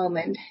in the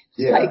moment.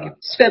 It's like I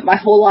spent my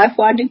whole life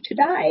wanting to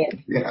die,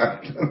 and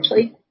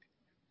actually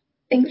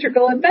things are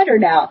going better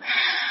now.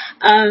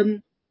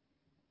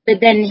 But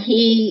then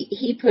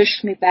he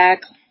pushed me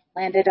back,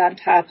 landed on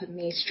top of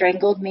me,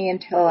 strangled me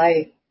until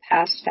I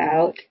passed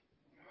out.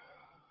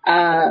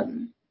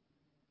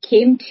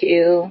 Came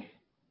to,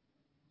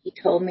 he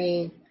told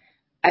me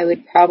I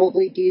would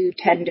probably do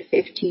 10 to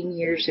 15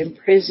 years in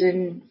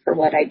prison for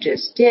what I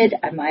just did.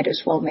 I might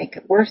as well make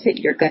it worth it.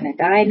 You're going to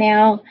die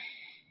now.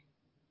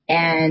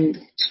 And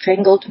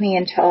strangled me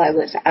until I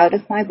was out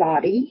of my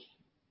body.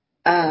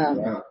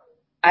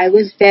 I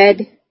was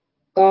dead,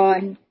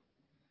 gone.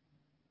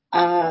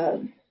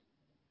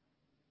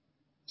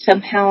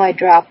 Somehow I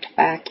dropped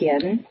back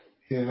in.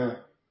 Yeah.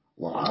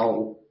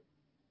 Wow.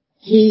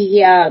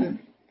 He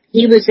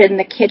was in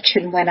the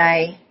kitchen when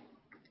I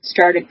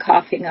started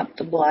coughing up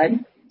the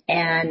blood,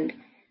 and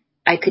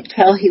I could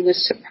tell he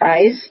was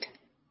surprised.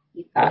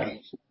 He thought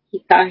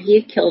he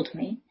had killed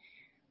me.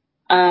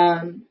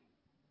 And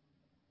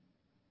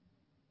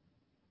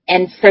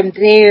from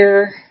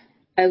there,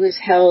 I was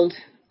held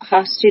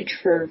hostage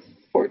for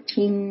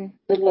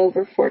little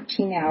over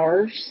 14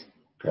 hours.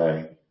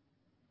 Okay.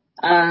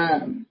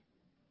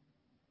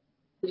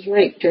 Was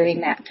raped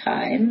during that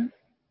time.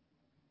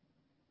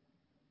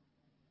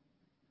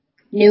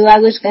 Knew I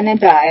was going to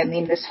die. I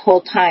mean, this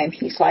whole time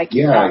he's like,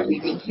 "You're not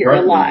leaving here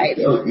alive."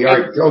 I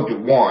killed you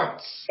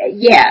once.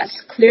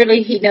 Yes,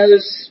 clearly he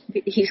knows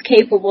he's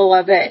capable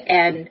of it,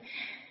 and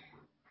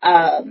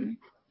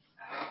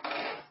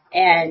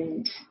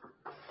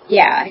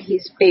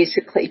he's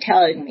basically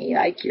telling me,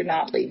 like, "You're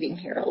not leaving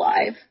here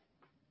alive."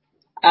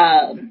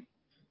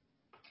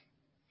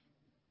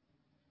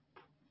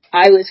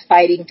 I was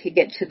fighting to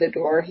get to the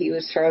door. He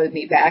was throwing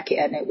me back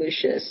in.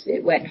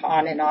 It went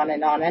on and on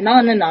and on and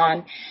on and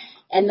on.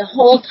 And the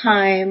whole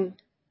time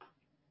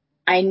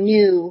I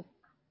knew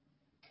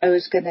I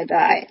was going to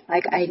die.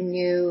 Like, I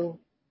knew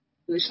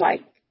it was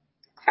like,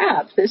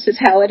 crap, this is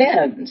how it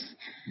ends.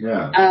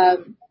 Yeah.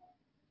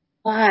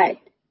 But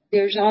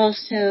there's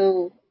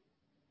also,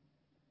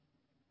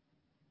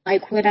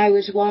 like, when I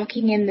was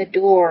walking in the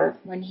door,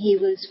 when he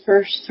was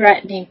first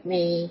threatening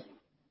me,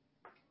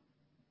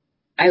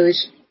 I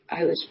was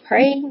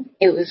praying.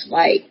 It was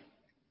like,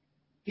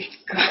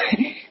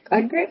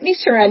 God grant me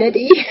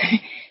serenity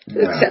to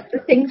accept the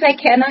things I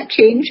cannot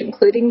change,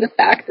 including the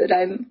fact that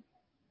I'm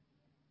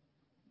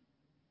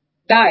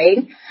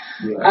dying.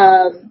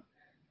 Yeah.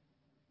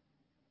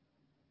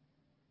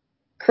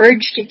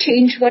 Courage to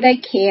change what I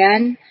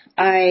can.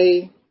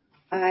 I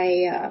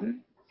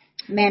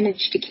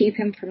managed to keep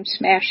him from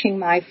smashing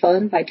my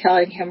phone by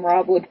telling him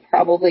Rob would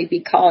probably be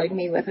calling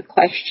me with a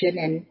question,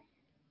 and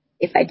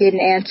if I didn't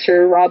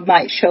answer, Rob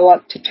might show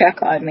up to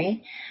check on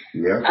me.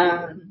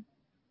 Yeah.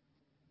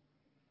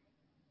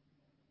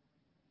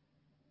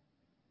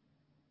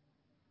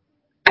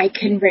 I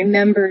can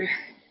remember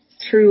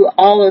through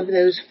all of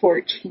those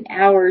 14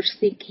 hours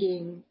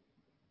thinking,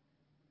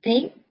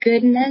 thank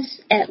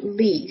goodness at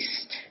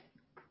least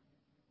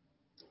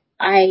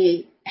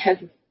I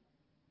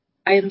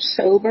am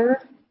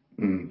sober.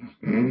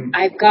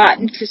 I've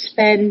gotten to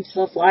spend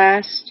the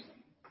last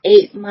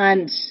 8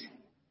 months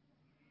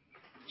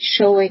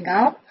showing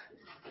up,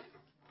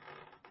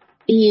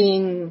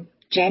 being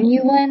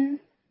genuine,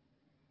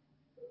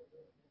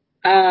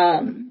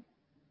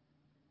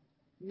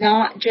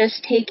 not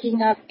just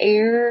taking up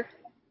air.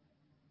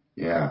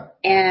 Yeah.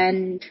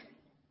 And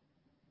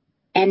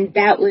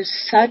that was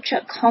such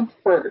a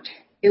comfort.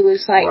 It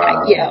was like,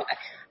 wow.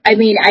 I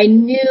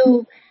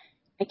knew,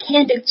 I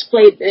can't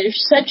explain,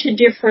 there's such a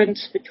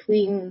difference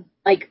between,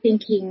 like,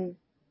 thinking,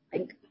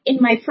 like, in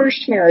my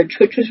first marriage,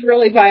 which was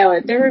really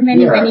violent, there were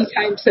many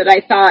times that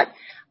I thought,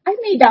 I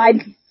may die,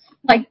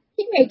 like,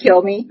 he may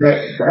kill me.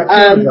 That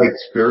sounds like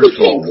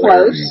spiritual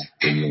close.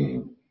 to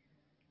me.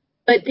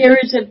 But there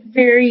is a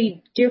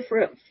very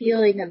different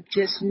feeling of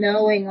just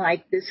knowing,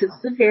 like, this is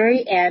the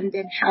very end,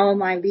 and how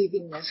am I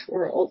leaving this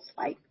world?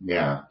 Like,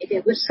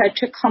 it was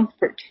such a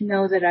comfort to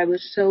know that I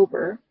was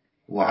sober.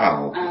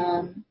 Wow.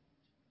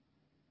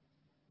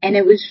 And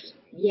it was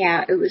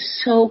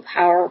so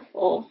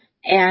powerful.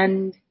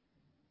 And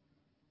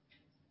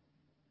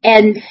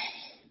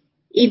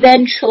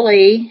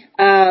eventually,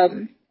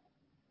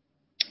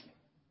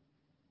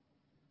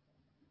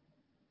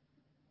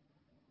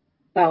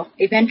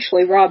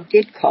 eventually Rob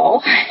did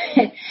call.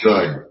 Good.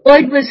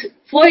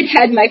 Floyd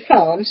had my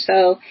phone,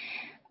 so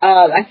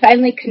I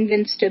finally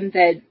convinced him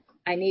that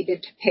I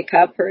needed to pick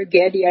up, or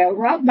again,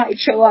 Rob might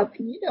show up,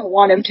 and you don't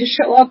want him to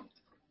show up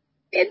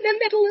in the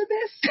middle of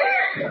this.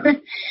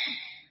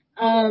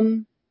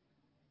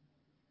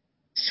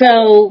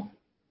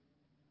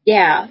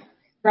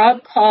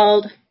 Rob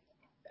called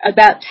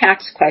about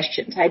tax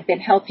questions. I'd been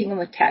helping him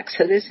with tax,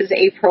 so this is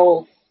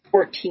April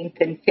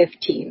 14th and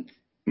 15th,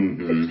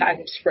 the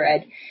time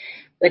spread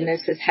when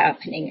this is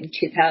happening in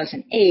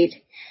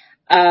 2008.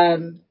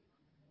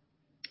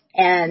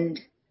 And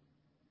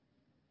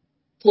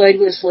Floyd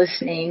was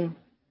listening,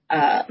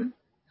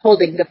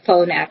 holding the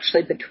phone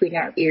actually between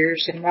our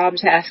ears, and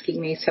Rob's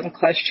asking me some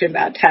question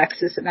about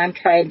taxes, and I'm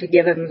trying to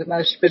give him the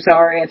most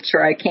bizarre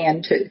answer I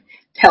can to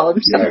tell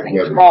him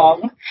something's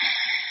wrong.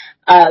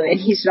 And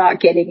he's not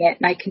getting it,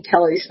 and I can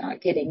tell he's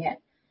not getting it.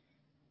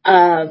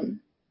 And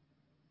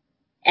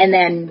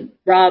then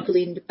Floyd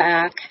leaned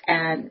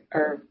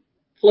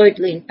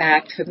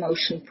back to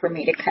motion for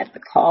me to cut the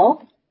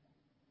call.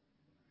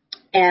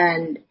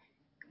 And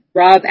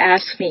Rob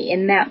asked me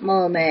in that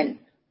moment,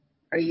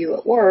 "Are you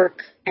at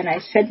work?" And I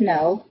said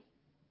no.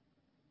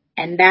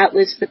 And that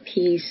was the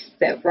piece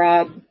that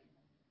Rob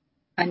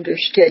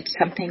understood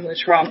something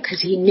was wrong,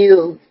 because he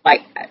knew,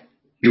 like,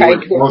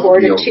 trying to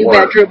afford a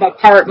 2-bedroom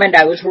apartment,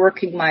 I was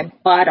working my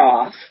butt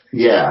off.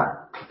 Yeah.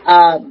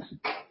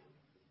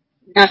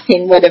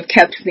 Nothing would have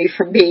kept me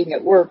from being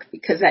at work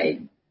because I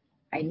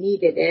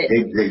needed it.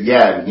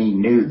 Yeah, he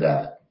knew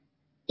that.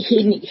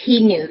 He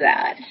knew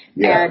that.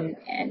 Yeah.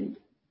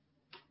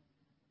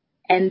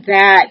 And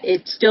that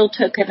it still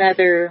took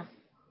another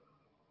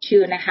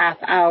 2.5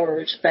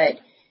 hours, but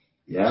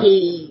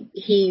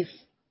he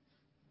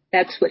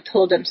that's what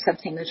told him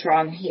something was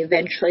wrong. He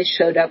eventually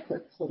showed up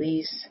with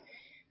police.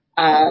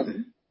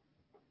 And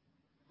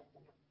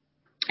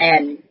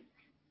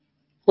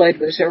Floyd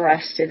was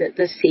arrested at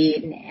the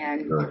scene,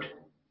 and good.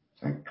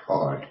 Thank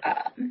God.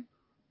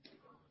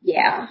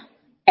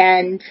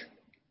 And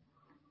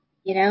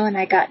and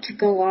I got to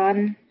go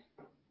on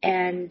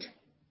and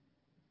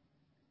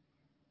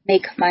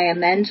make my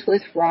amends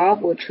with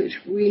Rob, which was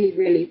really,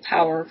 really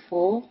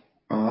powerful.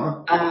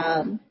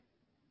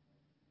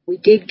 We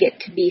did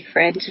get to be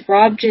friends.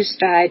 Rob just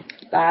died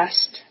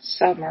last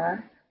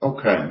summer.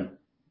 Okay.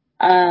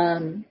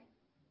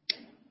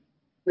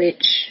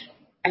 Which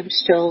I'm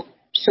still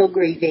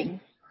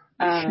grieving.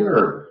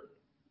 Sure.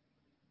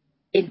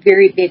 In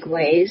very big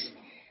ways.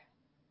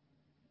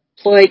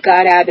 Floyd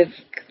got out of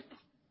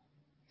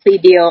plea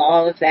deal,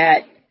 all of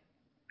that.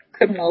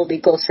 Criminal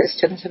legal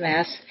system's a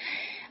mess.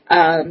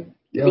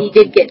 He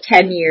did get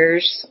 10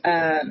 years.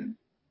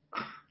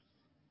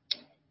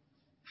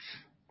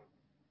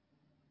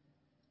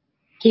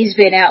 He's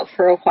been out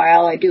for a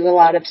while. I do a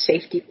lot of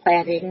safety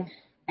planning.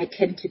 I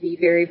tend to be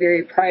very,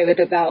 very private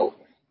about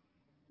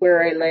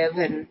where I live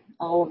and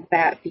all of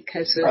that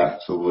because I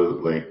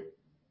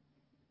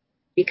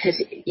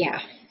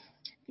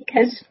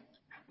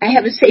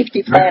have a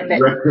safety plan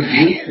that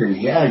retribution.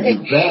 Yeah,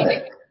 you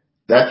bet.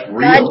 That's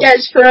real. God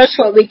does for us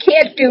what we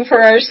can't do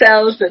for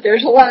ourselves, but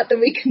there's a lot that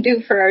we can do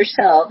for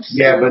ourselves. So.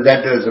 Yeah, but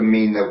that doesn't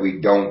mean that we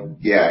don't.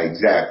 Yeah,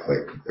 exactly.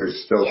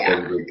 There's still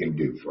things we can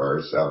do for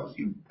ourselves.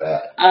 You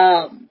bet.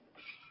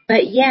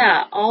 But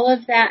all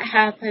of that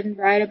happened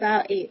right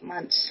about 8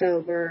 months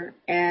sober,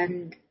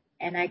 and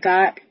I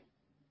got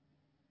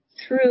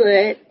through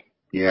it.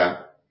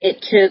 Yeah.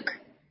 It took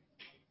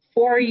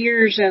 4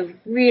 years of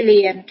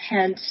really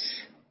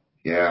intense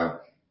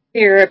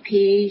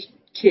therapy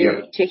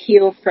to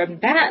heal from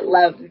that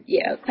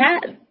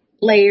that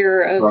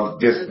layer of... Well,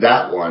 just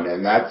that one,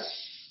 and that's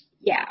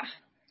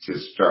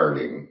just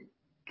starting.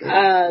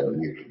 But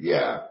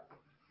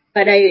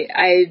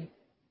I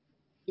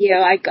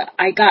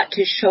got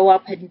to show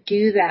up and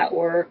do that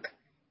work.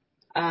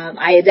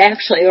 I had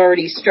actually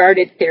already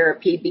started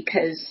therapy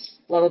because,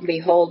 lo and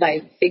behold,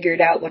 I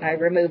figured out when I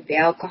removed the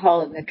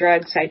alcohol and the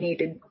drugs, I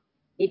needed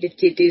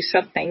to do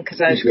something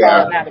because I was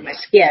crawling out of my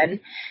skin.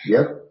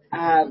 Yep.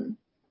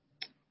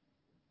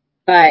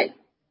 But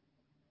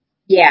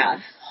yeah,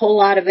 whole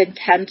lot of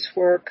intense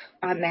work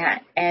on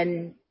that,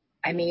 and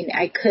I mean,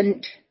 I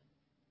couldn't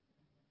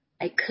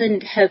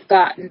have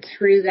gotten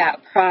through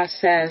that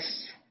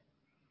process.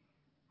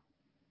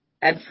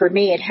 And for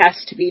me, it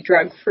has to be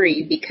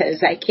drug-free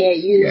because I can't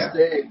use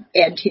the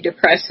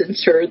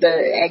antidepressants or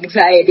the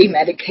anxiety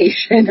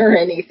medication or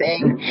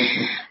anything.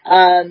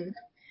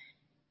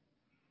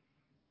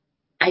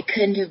 I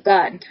couldn't have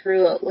gotten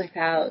through it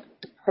without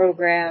the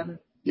program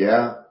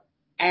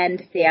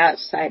and the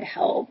outside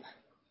help.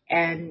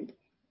 And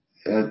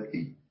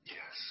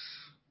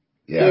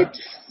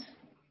it's,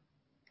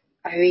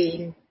 I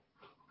mean,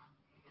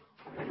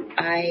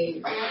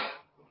 I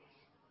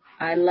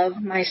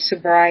love my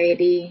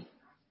sobriety.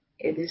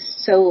 It is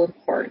so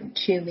important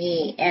to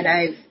me, and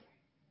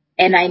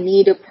I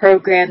need a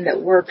program that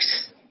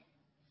works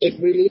in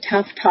really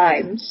tough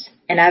times.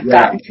 And I've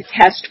gotten to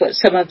test what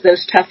some of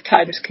those tough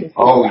times can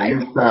feel like.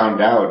 You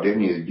found out,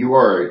 didn't you?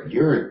 You're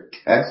a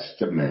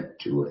testament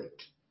to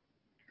it.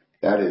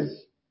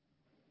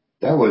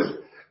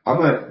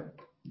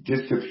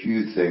 Just a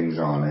few things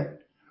on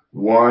it.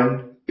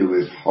 One, it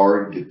was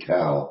hard to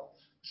tell.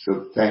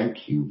 So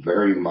thank you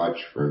very much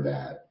for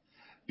that.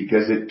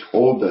 Because it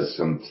told us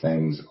some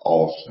things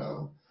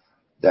also.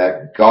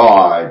 That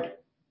God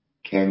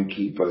can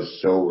keep us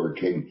sober.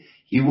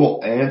 He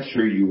will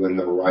answer you in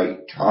the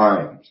right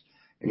times.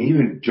 And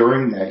even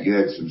during that, you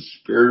had some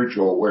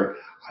spiritual where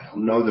I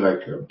don't know that I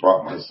could have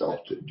brought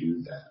myself to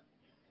do that.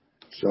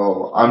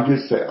 So I'm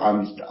just saying,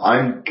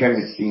 I'm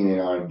kind of seeing it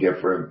on a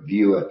different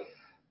view of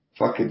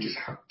fucking just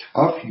how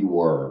tough you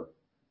are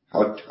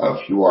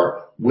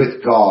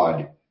with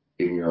God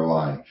in your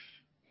life.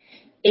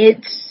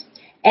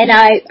 And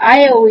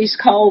I always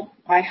call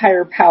my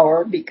higher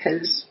power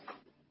because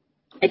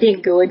I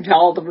didn't go into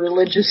all the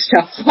religious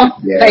stuff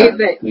along the way,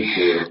 but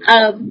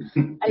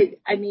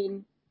I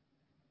mean,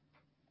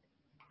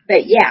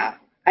 but yeah,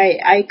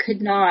 I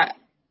could not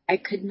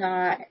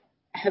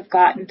have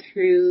gotten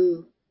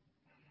through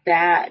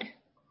that,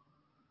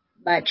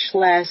 much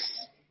less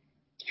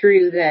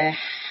through the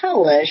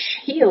hellish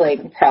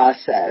healing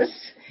process.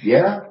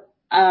 Yeah.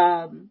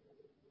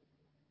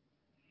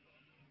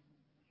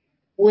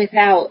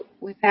 Without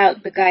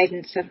the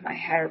guidance of my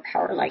higher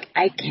power. Like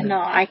I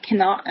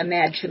cannot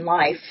imagine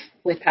life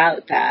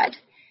without that.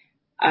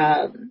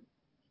 And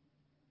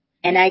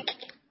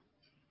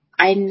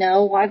I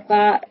know I've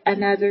got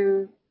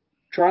another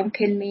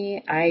drunk in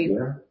me. I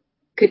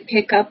could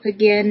pick up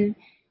again.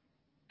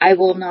 I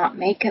will not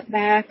make it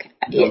back.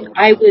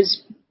 I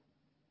was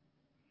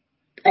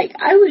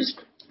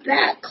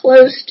that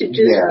close to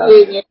just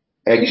being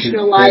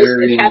institutionalized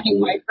and having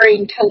my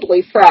brain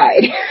totally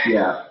fried.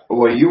 Yeah.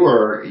 Well, you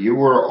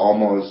were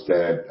almost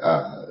at,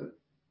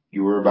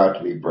 you were about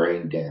to be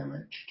brain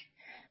damaged.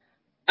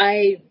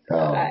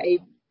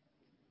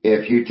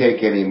 If you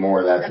take any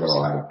more, that's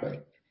what'll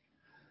happen.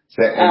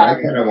 So, and I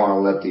kind of want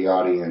to let the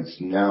audience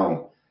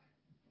know,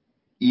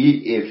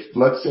 if,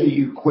 let's say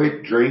you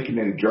quit drinking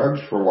and drugs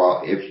for a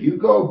while, if you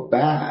go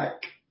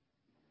back,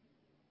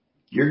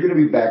 you're going to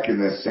be back in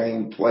the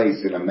same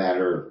place in a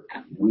matter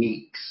of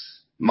weeks,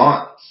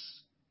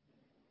 months,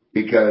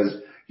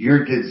 because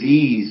your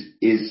disease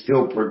is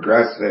still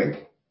progressing.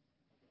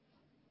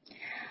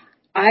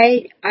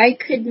 I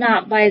could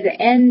not, by the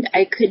end,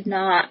 I could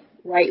not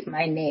write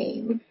my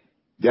name.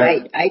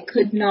 Yeah. I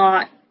could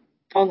not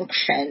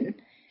function.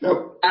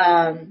 Nope.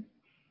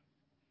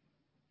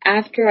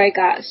 After I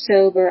got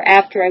sober,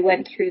 after I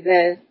went through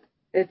the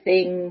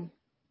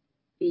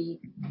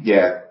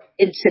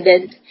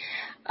incident,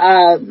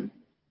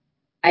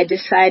 I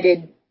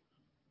decided,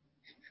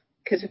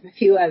 because of a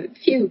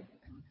few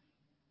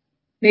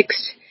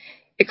mixed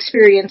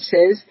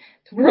experiences,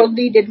 the world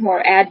needed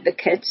more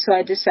advocates, so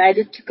I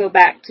decided to go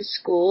back to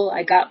school.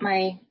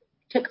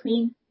 Took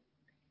me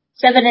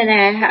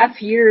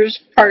 7.5 years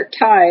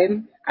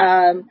part-time,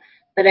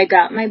 but I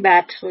got my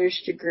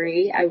bachelor's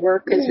degree. I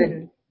work as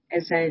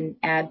an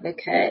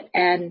advocate,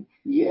 and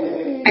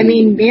I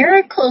mean,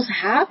 miracles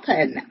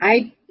happen.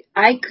 I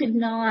could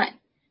not,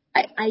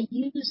 I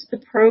used the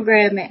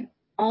program and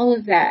all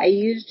of that. I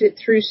used it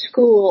through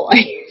school. I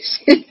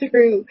used it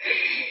through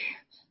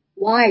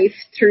life,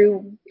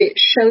 it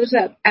shows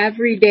up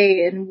every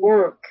day in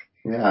work.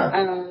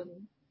 Yeah.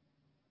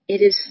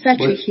 It is such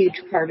a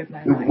huge part of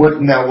my life.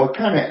 What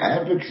kind of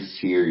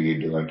advocacy are you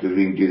doing? Because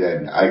we can do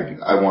that.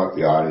 I want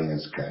the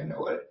audience to kind of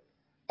know what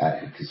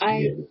advocacy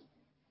is.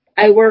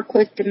 I work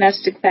with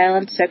domestic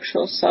violence,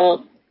 sexual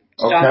assault,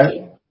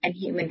 stalking, and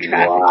human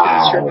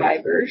trafficking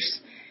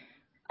survivors.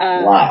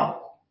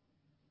 Wow.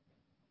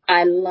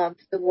 I love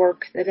the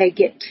work that I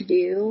get to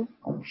do.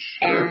 I'm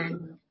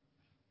sure.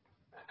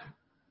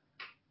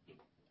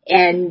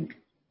 And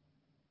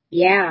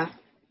yeah,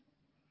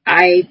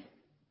 I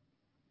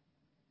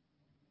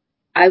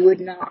I would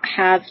not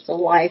have the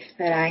life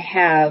that I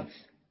have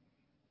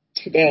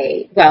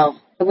today.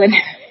 Well, I wouldn't,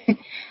 I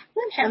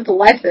wouldn't have the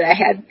life that I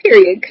had,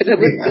 period, because I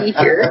wouldn't be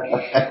here.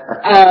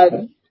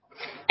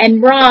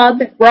 And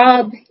Rob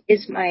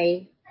is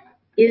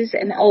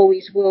and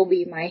always will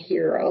be my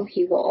hero.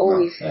 He will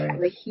always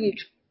have a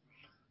huge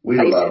place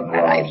in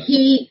my life.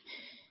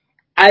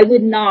 I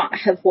would not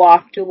have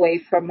walked away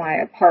from my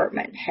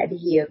apartment had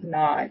he have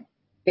not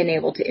been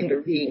able to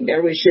intervene.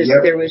 There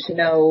was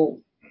no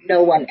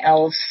one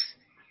else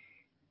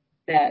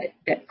that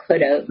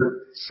could have.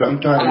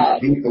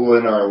 Sometimes people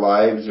in our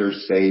lives are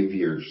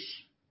saviors.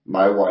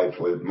 My wife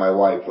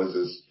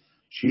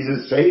she's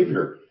a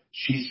savior.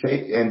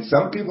 And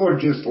some people are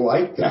just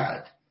like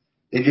that.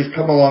 They just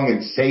come along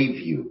and save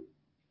you.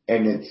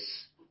 And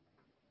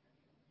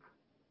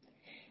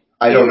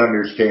I don't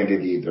understand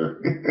it either,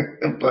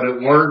 but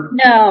it worked.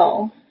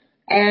 No.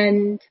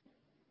 And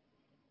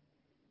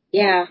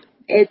yeah,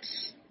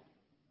 it's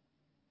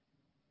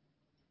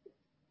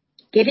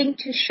getting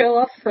to show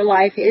up for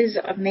life is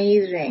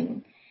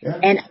amazing. Yeah.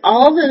 And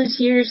all those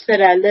years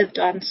that I lived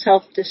on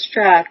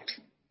self-destruct,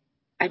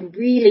 I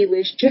really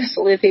was just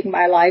living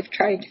my life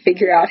trying to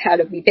figure out how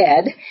to be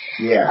dead.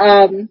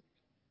 Yeah.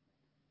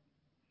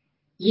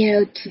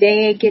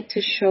 Today I get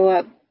to show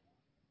up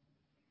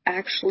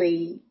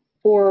actually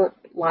for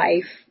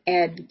life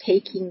and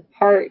taking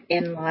part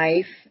in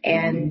life,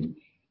 and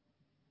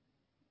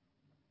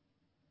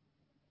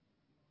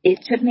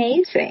it's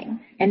amazing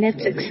and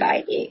it's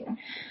exciting.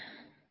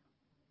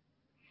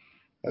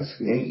 That's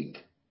neat.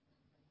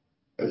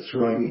 That's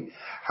really neat.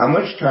 How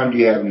much time do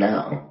you have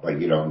now? Like,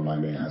 you don't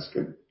mind me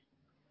asking.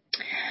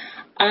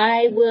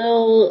 I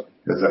will,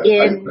 I suck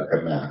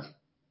at math.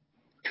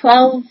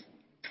 12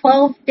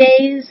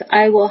 days,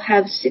 I will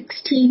have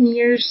 16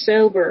 years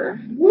sober.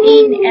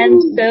 Clean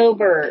and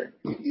sober.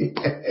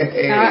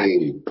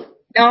 Yay.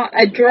 Not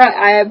a drug.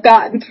 I have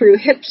gotten through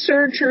hip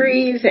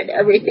surgeries and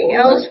everything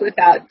else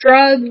without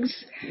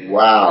drugs.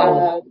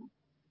 Wow.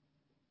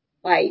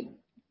 Like,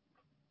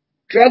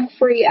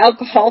 drug-free,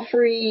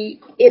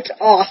 alcohol-free. It's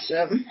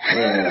awesome.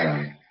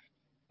 Yeah.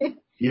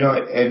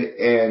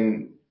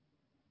 And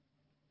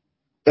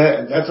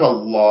that's a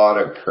lot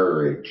of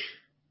courage.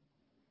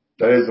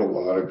 That is a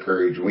lot of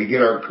courage. We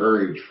get our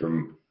courage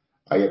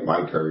I get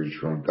my courage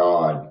from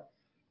God,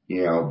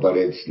 but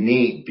it's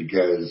neat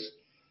because,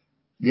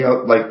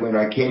 like when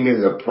I came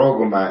into the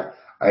program,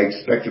 I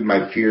expected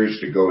my fears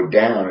to go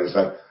down. It's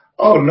like,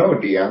 oh no,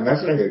 Dion,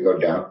 that's not going to go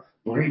down.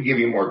 We're going to give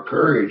you more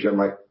courage. I'm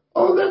like,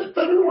 oh, that's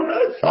better than what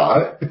I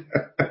thought.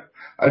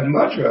 I'd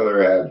much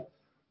rather have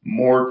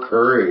more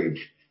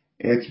courage.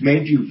 And it's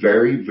made you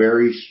very,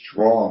 very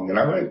strong. And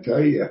I'm going to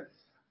tell you,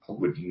 I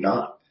would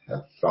not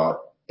have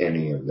thought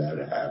any of that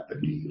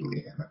happened to you,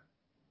 Leanna.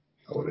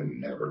 I would have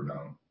never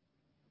known.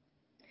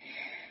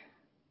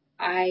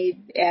 I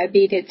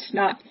mean, it's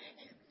not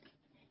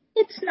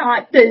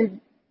the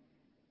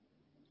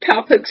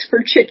topics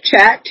for chit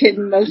chat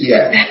in most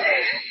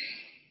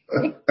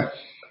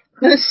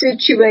most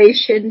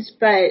situations,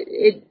 but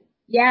it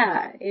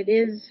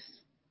is.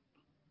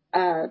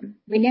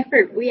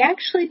 We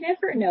actually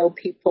never know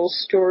people's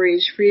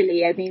stories,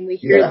 really. I mean, we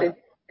hear the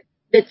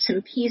bits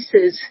and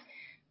pieces,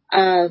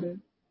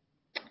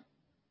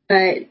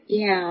 but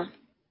yeah.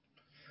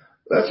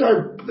 That's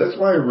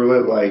why I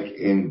really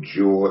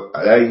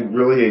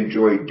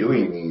enjoy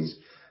doing these,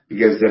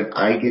 because then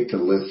I get to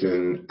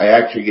listen. I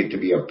actually get to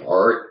be a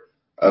part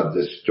of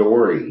the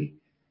story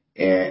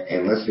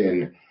and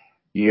listen.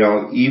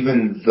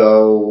 Even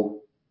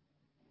though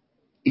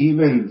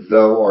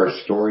our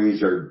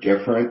stories are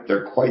different,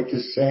 they're quite the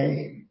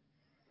same.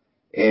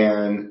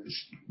 And,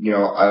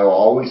 I'll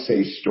always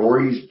say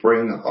stories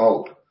bring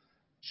hope.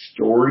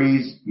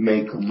 Stories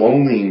make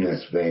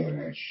loneliness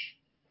vanish.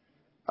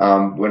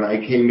 When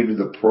I came into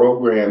the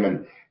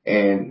program,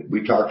 and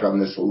we talked on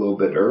this a little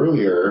bit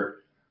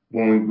earlier,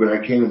 when I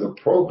came to the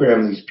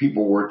program, these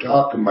people were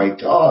talking my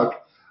talk,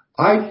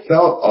 I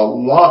felt a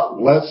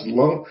lot less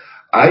lonely.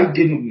 I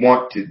didn't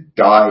want to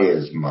die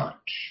as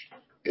much,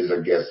 is I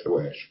guess the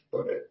way I should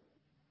put it.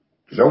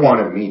 Because I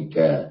wanted me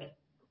dead.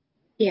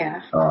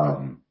 Yeah.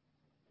 And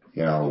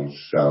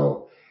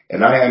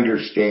I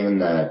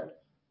understand that,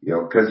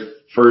 because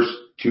first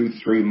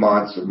 2-3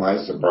 months of my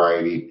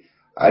sobriety,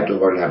 I had to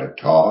learn how to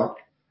talk.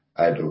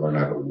 I had to learn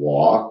how to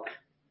walk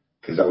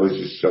because I was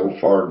just so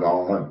far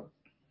gone.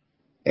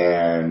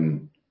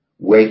 And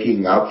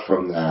waking up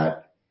from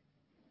that,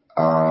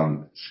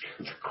 scared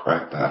the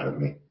crap out of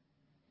me.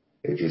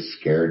 It just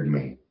scared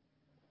me.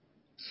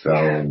 So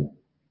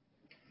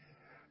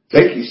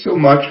thank you so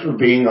much for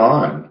being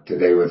on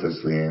today with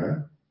us,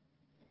 Leanna.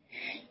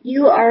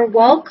 You are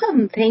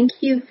welcome. Thank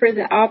you for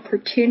the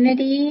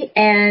opportunity.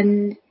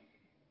 And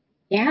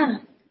yeah,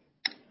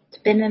 it's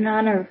been an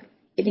honor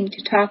getting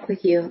to talk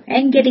with you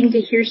and getting to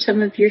hear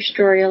some of your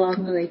story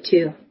along the way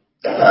too.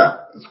 Yeah,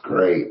 that's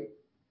great.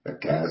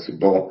 Fantastic.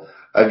 Well,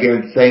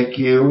 again, thank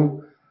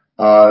you.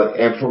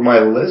 And for my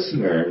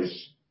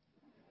listeners,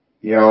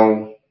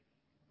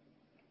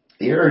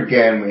 here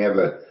again, we have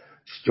a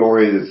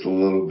story that's a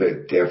little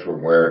bit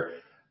different where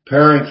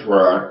parents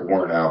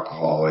weren't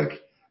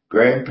alcoholic,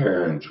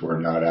 grandparents were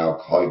not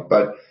alcoholic,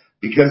 but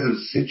because of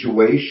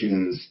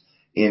situations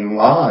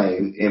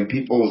in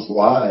people's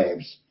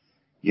lives,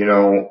 you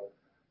know,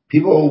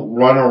 people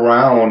run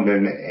around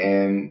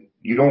and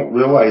you don't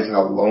realize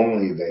how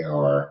lonely they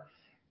are.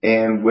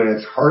 And when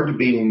it's hard to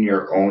be in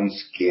your own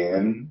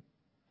skin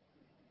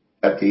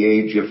at the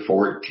age of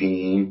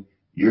 14,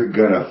 you're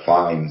going to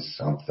find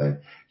something.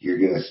 You're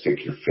going to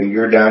stick your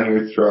finger down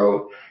your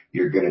throat.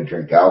 You're going to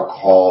drink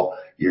alcohol.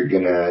 You're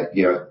going to,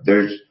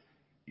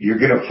 you're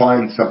going to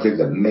find something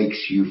that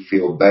makes you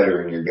feel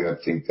better, and you're going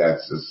to think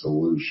that's the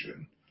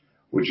solution,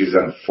 which is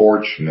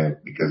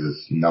unfortunate because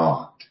it's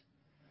not.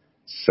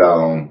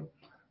 So,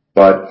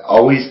 but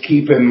always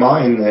keep in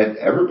mind that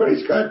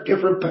everybody's got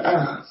different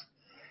paths.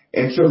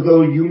 And so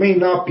though you may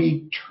not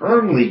be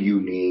terminally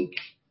unique,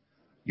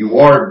 you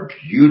are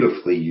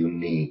beautifully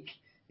unique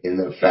in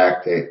the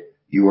fact that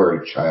you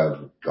are a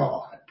child of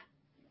God.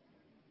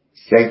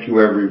 Thank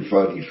you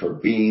everybody for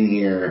being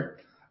here.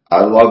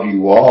 I love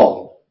you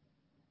all.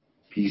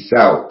 Peace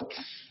out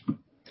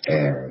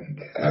and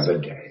have a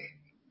day.